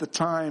at the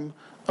time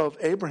of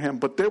Abraham,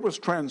 but there was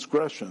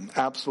transgression,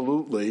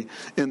 absolutely,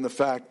 in the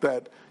fact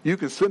that you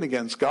can sin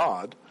against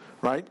God,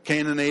 right?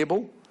 Cain and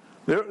Abel,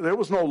 there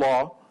was no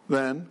law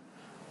then.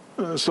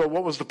 So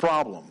what was the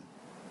problem?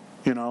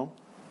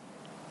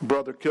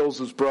 Brother kills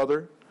his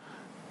brother.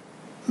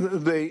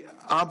 They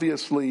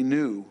obviously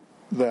knew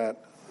that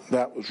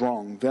was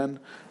wrong. Then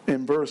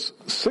in verse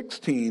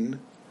 16,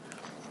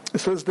 it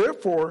says,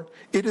 therefore,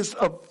 it is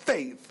of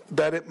faith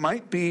that it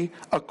might be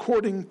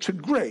according to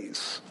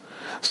grace,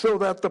 so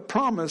that the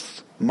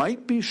promise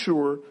might be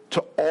sure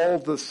to all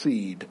the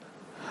seed,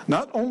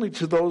 not only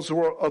to those who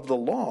are of the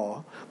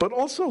law, but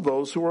also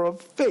those who are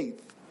of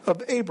faith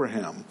of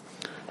Abraham,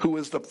 who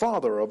is the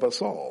father of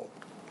us all.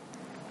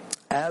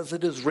 As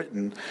it is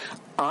written,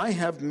 I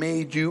have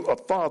made you a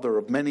father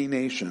of many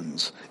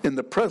nations in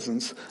the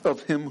presence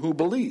of him who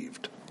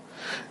believed.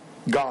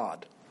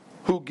 God,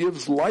 who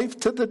gives life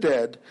to the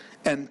dead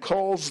and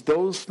calls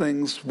those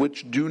things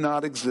which do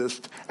not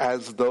exist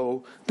as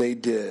though they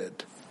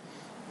did.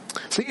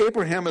 See,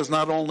 Abraham is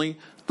not only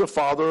the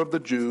father of the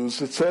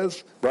Jews, it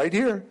says right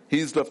here,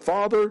 he's the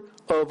father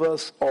of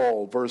us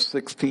all, verse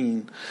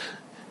 16.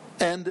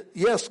 And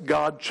yes,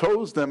 God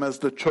chose them as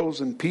the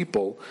chosen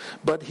people,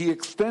 but he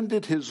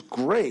extended his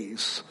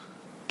grace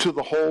to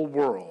the whole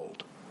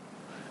world.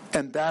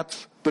 And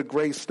that's the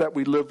grace that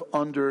we live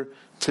under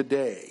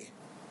today.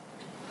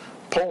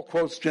 Paul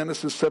quotes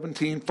Genesis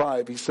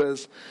 17:5. He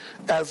says,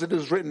 as it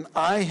is written,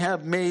 I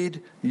have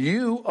made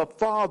you a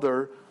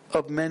father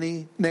of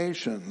many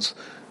nations.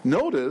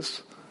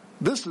 Notice,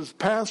 this is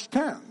past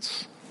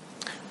tense.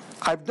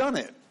 I've done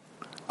it.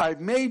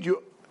 I've made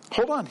you.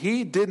 Hold on,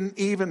 he didn't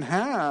even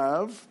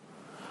have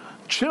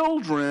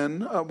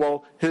children.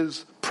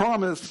 His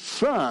promised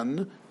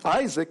son,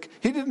 Isaac,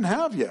 he didn't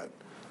have yet.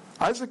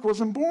 Isaac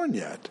wasn't born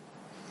yet.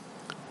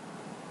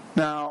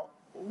 Now,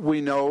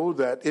 we know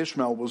that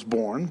Ishmael was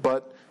born,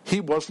 but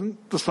he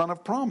wasn't the son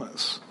of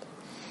promise.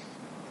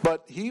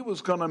 But he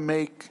was going to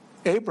make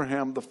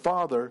Abraham the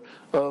father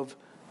of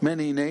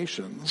many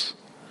nations.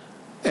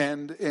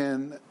 And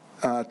in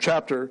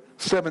chapter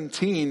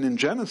 17 in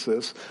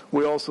Genesis,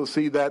 we also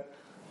see that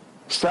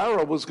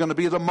Sarah was going to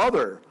be the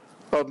mother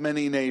of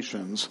many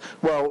nations.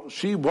 Well,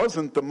 she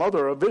wasn't the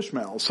mother of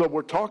Ishmael. So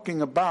we're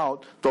talking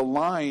about the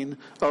line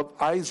of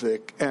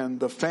Isaac and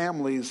the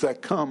families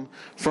that come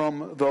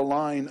from the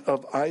line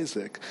of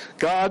Isaac.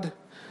 God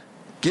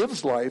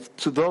gives life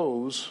to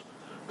those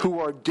who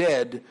are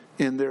dead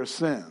in their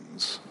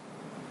sins.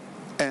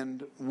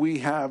 And we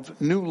have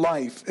new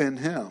life in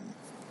him.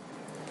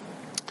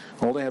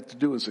 All they have to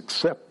do is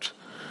accept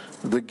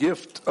the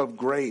gift of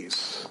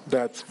grace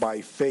that's by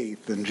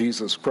faith in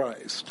Jesus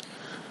Christ.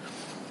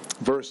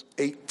 Verse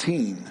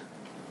 18.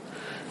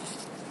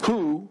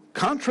 Who,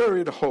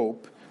 contrary to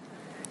hope,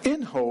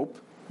 in hope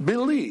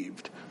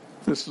believed.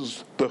 This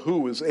is the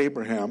who is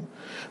Abraham.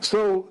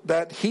 So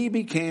that he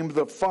became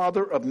the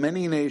father of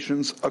many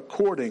nations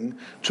according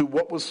to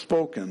what was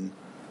spoken.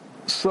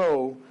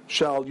 So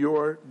shall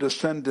your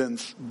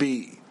descendants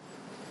be.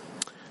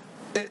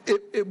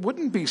 It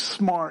wouldn't be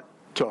smart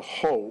to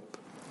hope.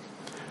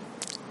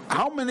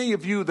 How many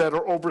of you that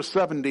are over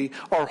 70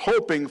 are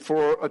hoping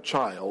for a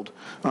child?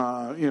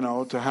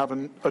 To have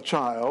a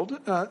child.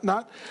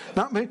 Not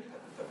me.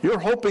 You're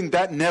hoping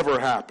that never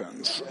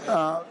happens.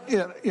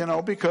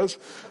 Because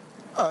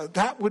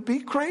that would be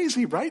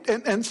crazy, right?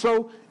 And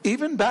so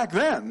even back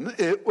then,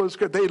 it was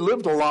good. They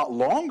lived a lot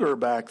longer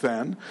back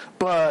then,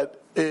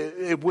 but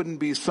it wouldn't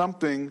be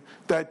something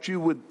that you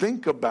would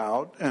think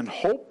about and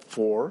hope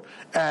for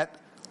at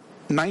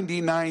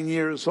 99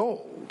 years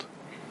old.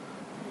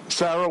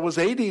 Sarah was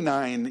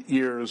 89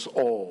 years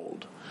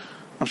old.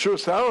 I'm sure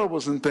Sarah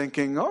wasn't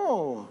thinking,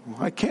 oh,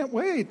 I can't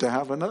wait to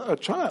have a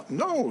child.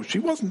 No, she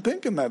wasn't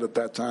thinking that at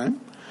that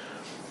time.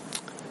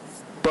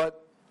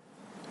 But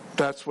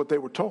that's what they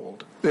were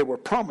told. They were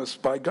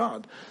promised by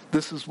God.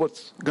 This is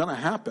what's going to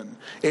happen.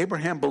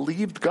 Abraham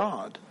believed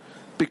God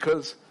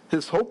because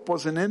his hope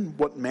wasn't in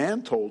what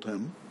man told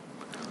him.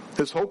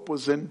 His hope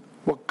was in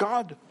what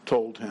God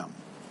told him.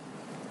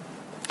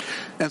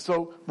 And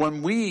so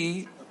when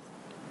we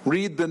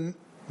read the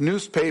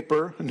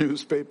newspaper,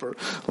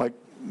 like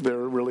there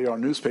really are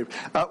newspapers.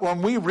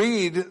 When we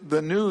read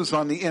the news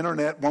on the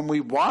internet, when we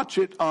watch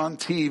it on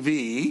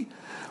TV,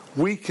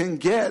 we can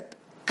get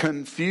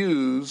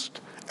confused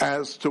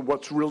as to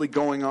what's really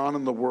going on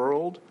in the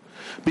world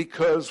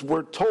because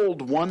we're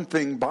told one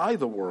thing by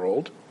the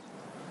world,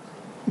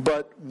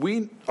 but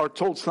we are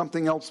told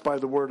something else by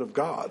the Word of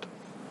God.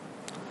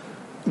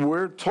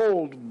 We're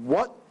told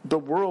what the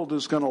world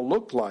is going to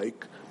look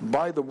like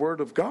by the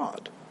Word of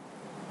God.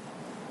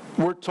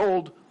 We're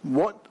told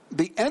what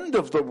the end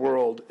of the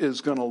world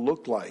is going to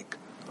look like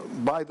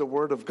by the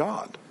Word of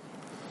God.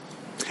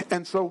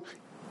 And so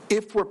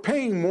if we're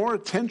paying more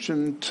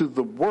attention to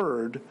the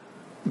Word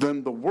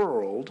than the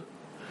world,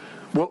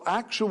 we'll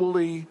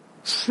actually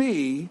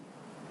see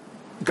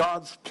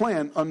God's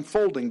plan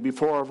unfolding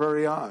before our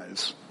very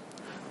eyes.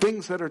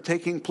 Things that are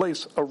taking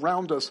place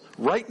around us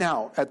right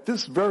now, at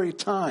this very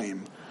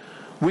time,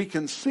 we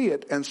can see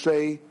it and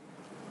say,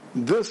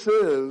 this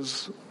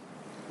is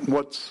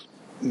what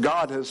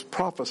God has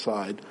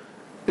prophesied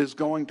is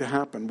going to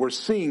happen. We're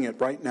seeing it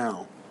right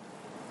now.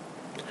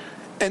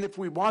 And if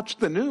we watch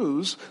the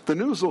news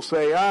will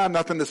say,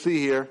 nothing to see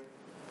here.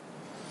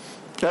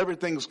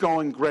 Everything's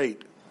going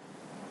great.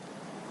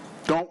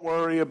 Don't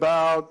worry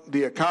about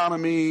the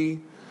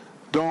economy.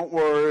 Don't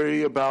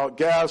worry about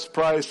gas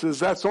prices.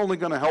 That's only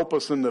going to help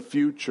us in the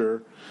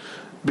future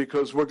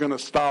because we're going to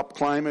stop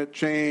climate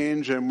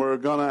change and we're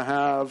going to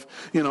have,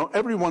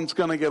 everyone's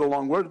going to get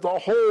along. The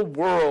whole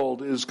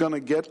world is going to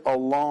get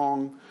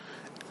along.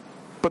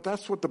 But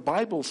that's what the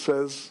Bible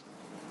says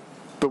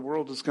the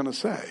world is going to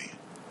say.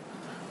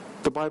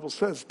 The Bible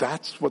says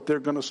that's what they're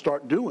going to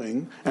start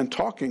doing and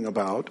talking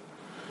about,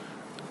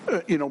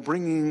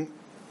 bringing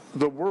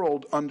the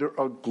world under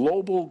a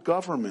global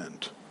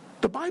government.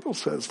 The Bible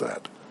says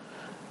that.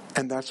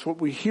 And that's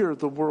what we hear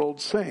the world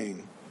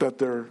saying that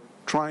they're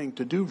trying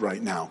to do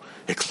right now.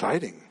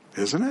 Exciting,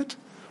 isn't it?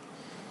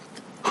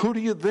 Who do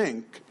you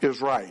think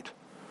is right?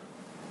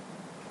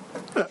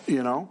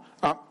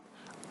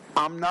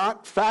 I'm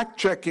not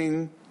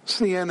fact-checking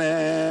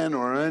CNN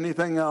or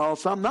anything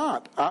else. I'm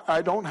not.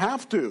 I don't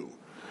have to.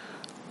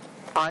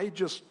 I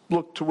just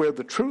look to where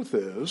the truth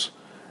is,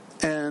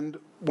 and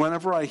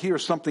whenever I hear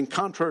something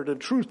contrary to the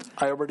truth,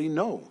 I already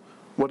know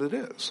what it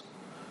is.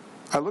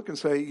 I look and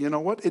say, you know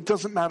what? It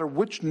doesn't matter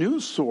which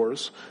news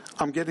source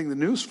I'm getting the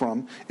news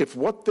from. If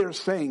what they're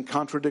saying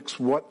contradicts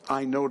what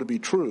I know to be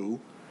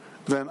true,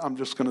 then I'm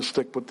just going to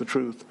stick with the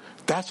truth.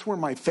 That's where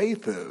my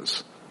faith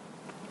is.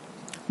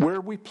 Where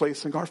are we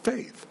placing our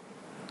faith?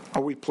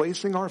 Are we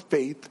placing our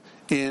faith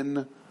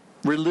in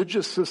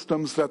religious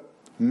systems that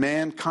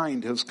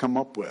mankind has come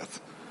up with?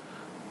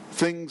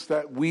 Things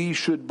that we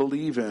should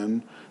believe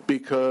in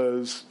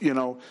because,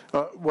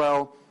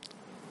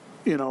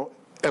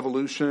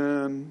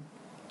 evolution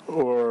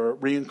or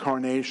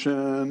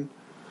reincarnation.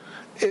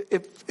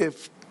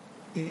 If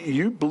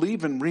you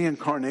believe in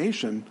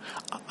reincarnation,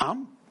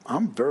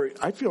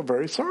 I feel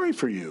very sorry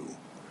for you.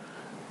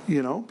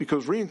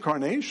 Because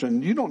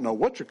reincarnation, you don't know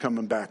what you're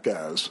coming back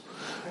as.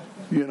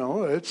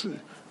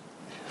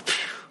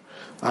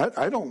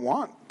 I don't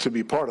want to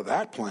be part of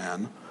that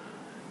plan.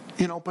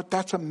 But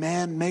that's a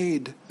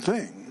man-made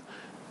thing.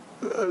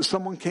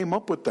 Someone came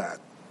up with that.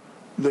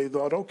 They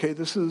thought, okay,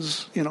 this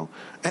is,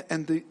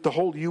 and the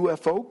whole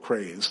UFO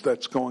craze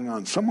that's going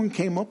on. Someone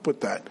came up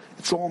with that.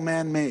 It's all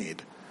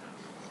man-made.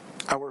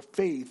 Our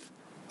faith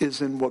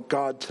is in what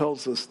God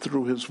tells us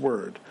through His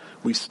Word.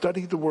 We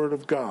study the Word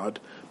of God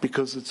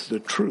because it's the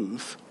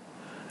truth,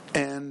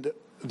 and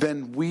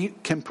then we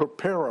can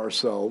prepare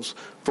ourselves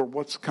for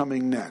what's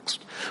coming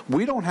next.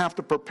 We don't have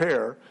to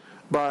prepare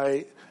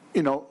by,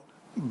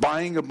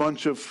 buying a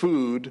bunch of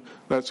food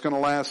that's going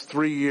to last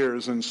 3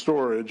 years in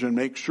storage and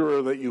make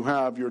sure that you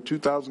have your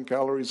 2,000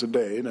 calories a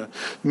day to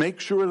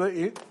make sure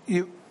that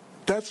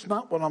that's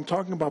not what I'm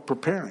talking about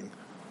preparing.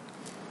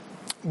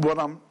 What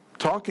I'm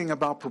talking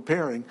about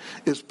preparing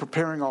is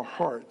preparing our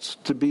hearts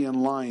to be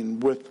in line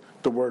with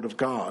the Word of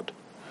God.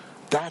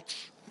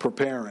 That's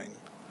preparing.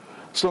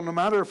 So no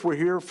matter if we're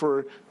here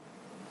for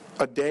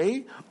a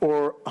day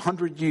or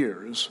 100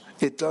 years,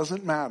 it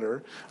doesn't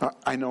matter.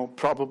 I know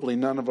probably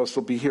none of us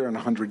will be here in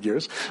 100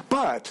 years,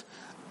 but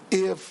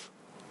if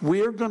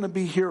we're going to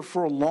be here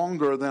for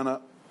longer than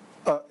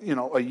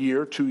a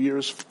year, 2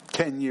 years,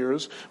 10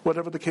 years,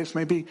 whatever the case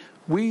may be,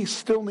 we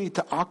still need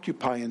to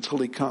occupy until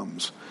He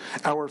comes.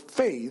 Our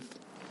faith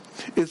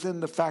is in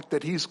the fact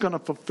that He's going to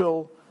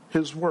fulfill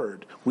His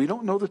Word. We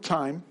don't know the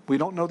time, we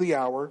don't know the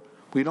hour,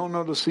 we don't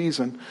know the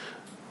season,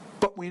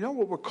 but we know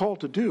what we're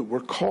called to do.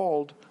 We're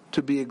called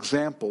to be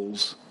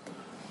examples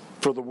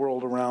for the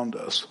world around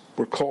us.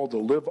 We're called to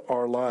live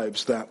our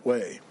lives that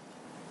way.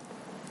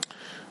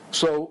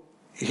 So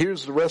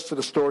here's the rest of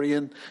the story.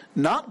 And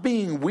not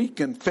being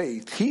weak in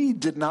faith, he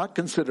did not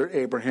consider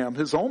Abraham,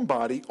 his own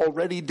body,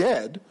 already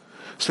dead,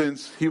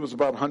 since he was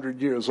about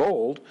 100 years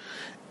old,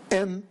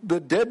 and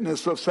the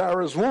deadness of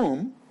Sarah's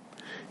womb.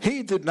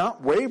 He did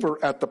not waver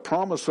at the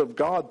promise of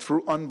God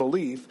through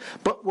unbelief,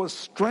 but was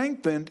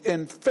strengthened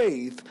in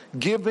faith,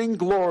 giving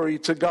glory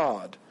to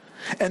God,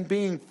 and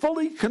being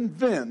fully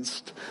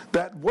convinced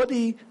that what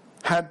He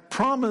had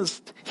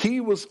promised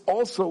He was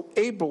also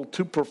able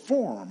to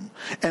perform,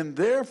 and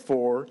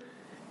therefore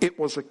it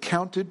was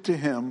accounted to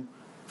him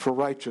for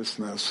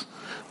righteousness.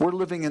 We're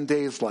living in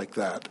days like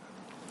that,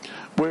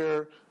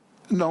 where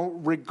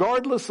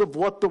regardless of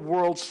what the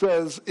world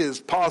says is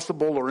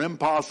possible or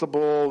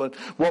impossible and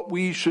what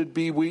we should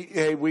be,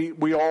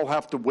 we all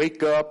have to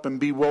wake up and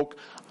be woke.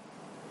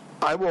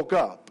 I woke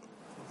up.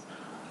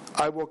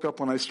 I woke up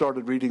when I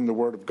started reading the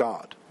Word of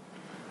God.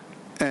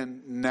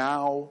 And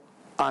now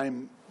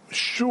I'm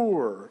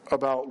sure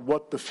about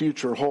what the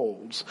future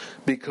holds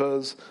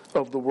because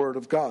of the Word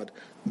of God.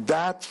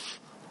 That's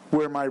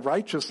where my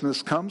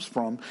righteousness comes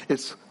from.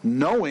 It's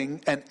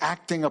knowing and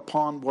acting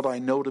upon what I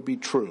know to be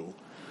true.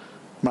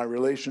 My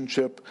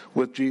relationship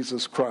with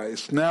Jesus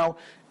Christ. Now,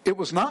 it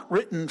was not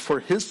written for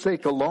His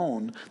sake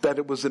alone that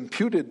it was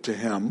imputed to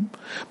Him,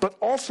 but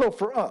also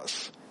for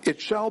us. It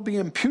shall be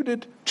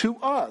imputed to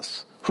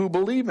us who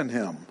believe in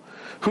Him,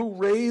 who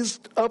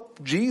raised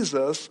up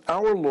Jesus,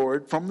 our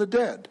Lord, from the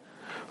dead,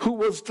 who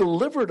was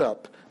delivered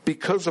up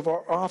because of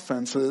our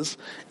offenses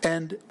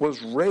and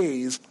was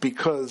raised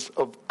because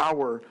of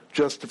our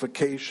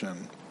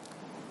justification.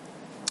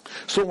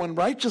 So when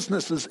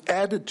righteousness is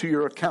added to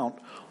your account,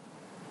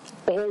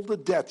 all the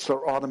debts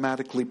are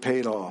automatically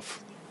paid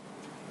off.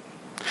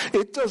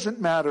 It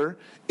doesn't matter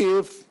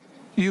if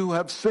you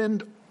have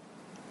sinned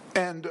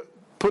and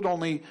put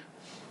only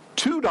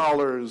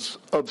 $2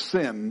 of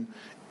sin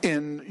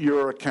in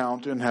your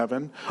account in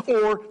heaven,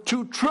 or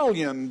 $2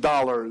 trillion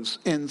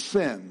in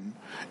sin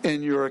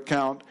in your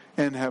account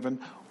in heaven.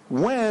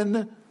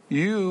 When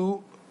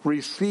you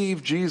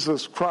receive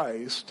Jesus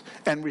Christ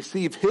and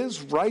receive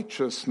His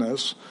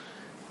righteousness,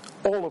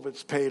 all of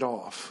it's paid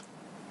off.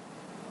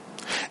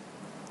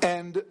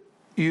 And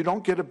you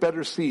don't get a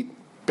better seat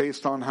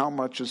based on how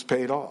much is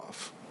paid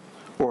off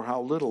or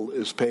how little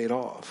is paid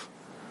off.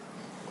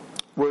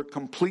 We're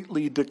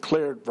completely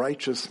declared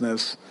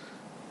righteousness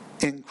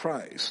in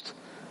Christ.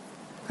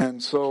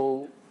 And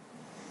so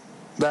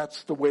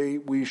that's the way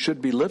we should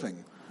be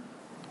living.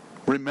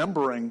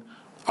 Remembering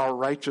our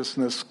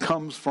righteousness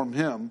comes from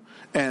Him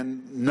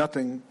and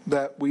nothing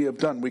that we have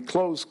done. We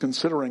close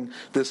considering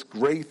this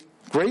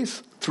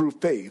grace through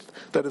faith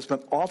that has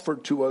been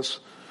offered to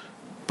us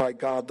by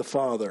God the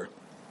Father.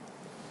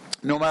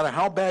 No matter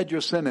how bad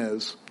your sin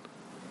is,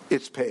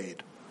 it's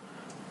paid.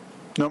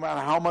 No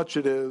matter how much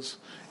it is,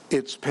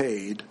 it's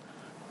paid.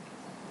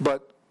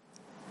 But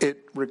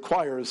it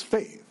requires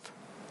faith.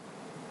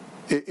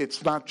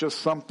 It's not just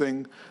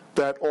something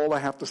that all I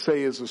have to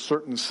say is a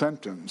certain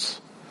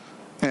sentence.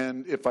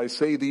 And if I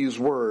say these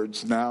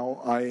words,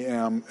 now I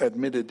am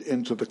admitted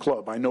into the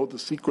club. I know the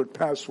secret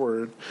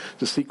password,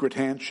 the secret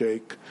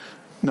handshake.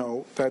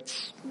 No,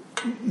 that's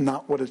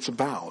not what it's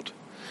about.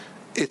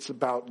 It's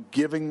about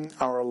giving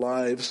our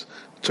lives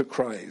to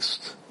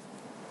Christ.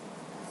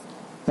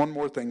 One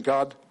more thing.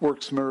 God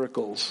works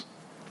miracles.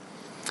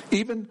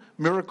 Even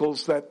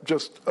miracles that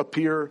just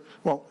appear,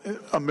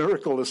 a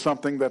miracle is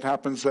something that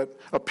happens that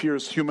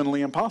appears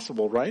humanly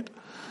impossible, right?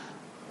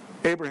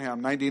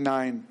 Abraham,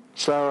 99,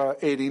 Sarah,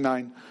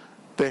 89.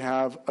 they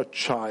have a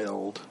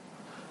child.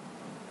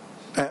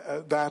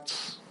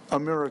 That's a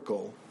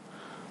miracle.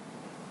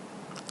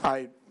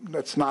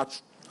 That's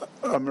not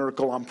a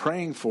miracle I'm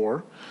praying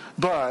for,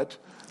 but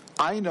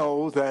I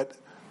know that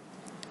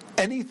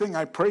anything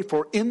I pray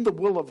for in the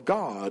will of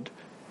God,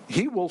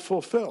 He will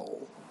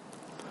fulfill.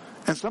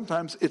 And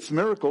sometimes it's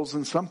miracles,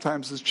 and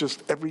sometimes it's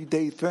just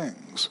everyday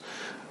things.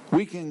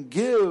 We can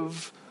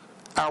give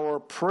our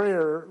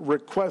prayer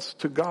request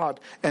to God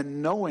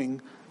and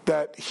knowing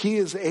that He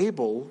is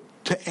able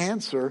to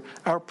answer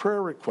our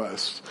prayer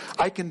requests.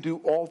 I can do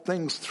all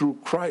things through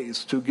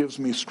Christ who gives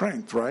me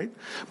strength, right?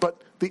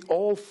 But the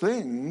all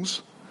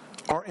things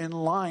are in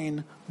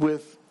line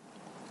with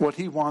what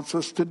He wants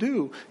us to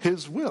do,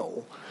 His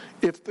will.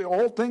 If the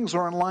all things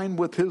are in line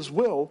with His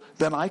will,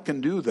 then I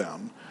can do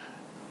them.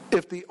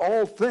 If the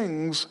all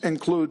things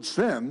include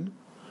sin,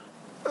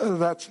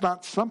 that's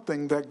not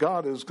something that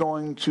God is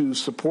going to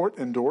support,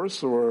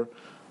 endorse, or,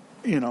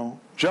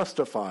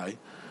 justify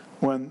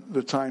when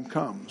the time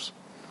comes.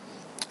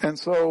 And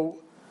so,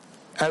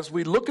 as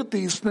we look at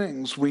these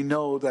things, we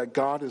know that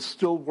God is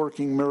still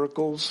working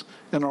miracles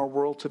in our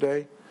world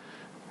today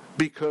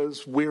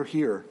because we're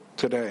here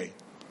today.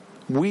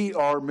 We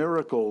are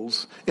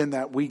miracles in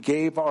that we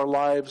gave our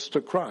lives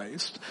to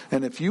Christ.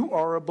 And if you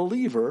are a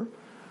believer,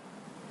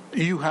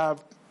 you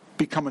have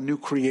become a new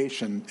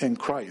creation in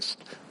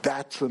Christ.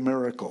 That's a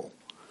miracle.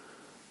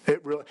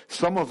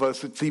 Some of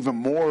us, it's even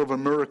more of a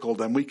miracle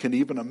than we can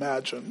even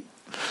imagine.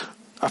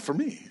 For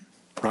me,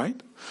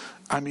 right?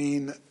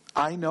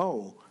 I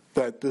know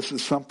that this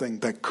is something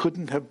that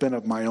couldn't have been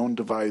of my own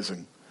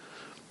devising.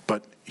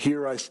 But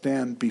here I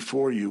stand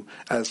before you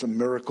as a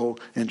miracle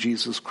in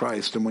Jesus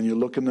Christ. And when you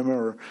look in the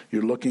mirror,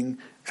 you're looking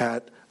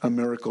at a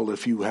miracle.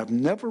 If you have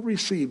never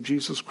received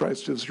Jesus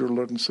Christ as your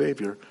Lord and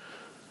Savior,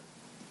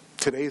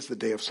 today's the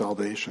day of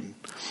salvation.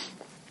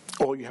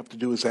 All you have to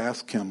do is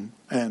ask Him,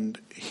 and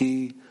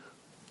He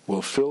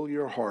will fill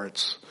your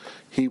hearts.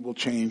 He will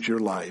change your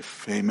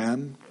life.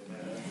 Amen?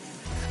 Amen.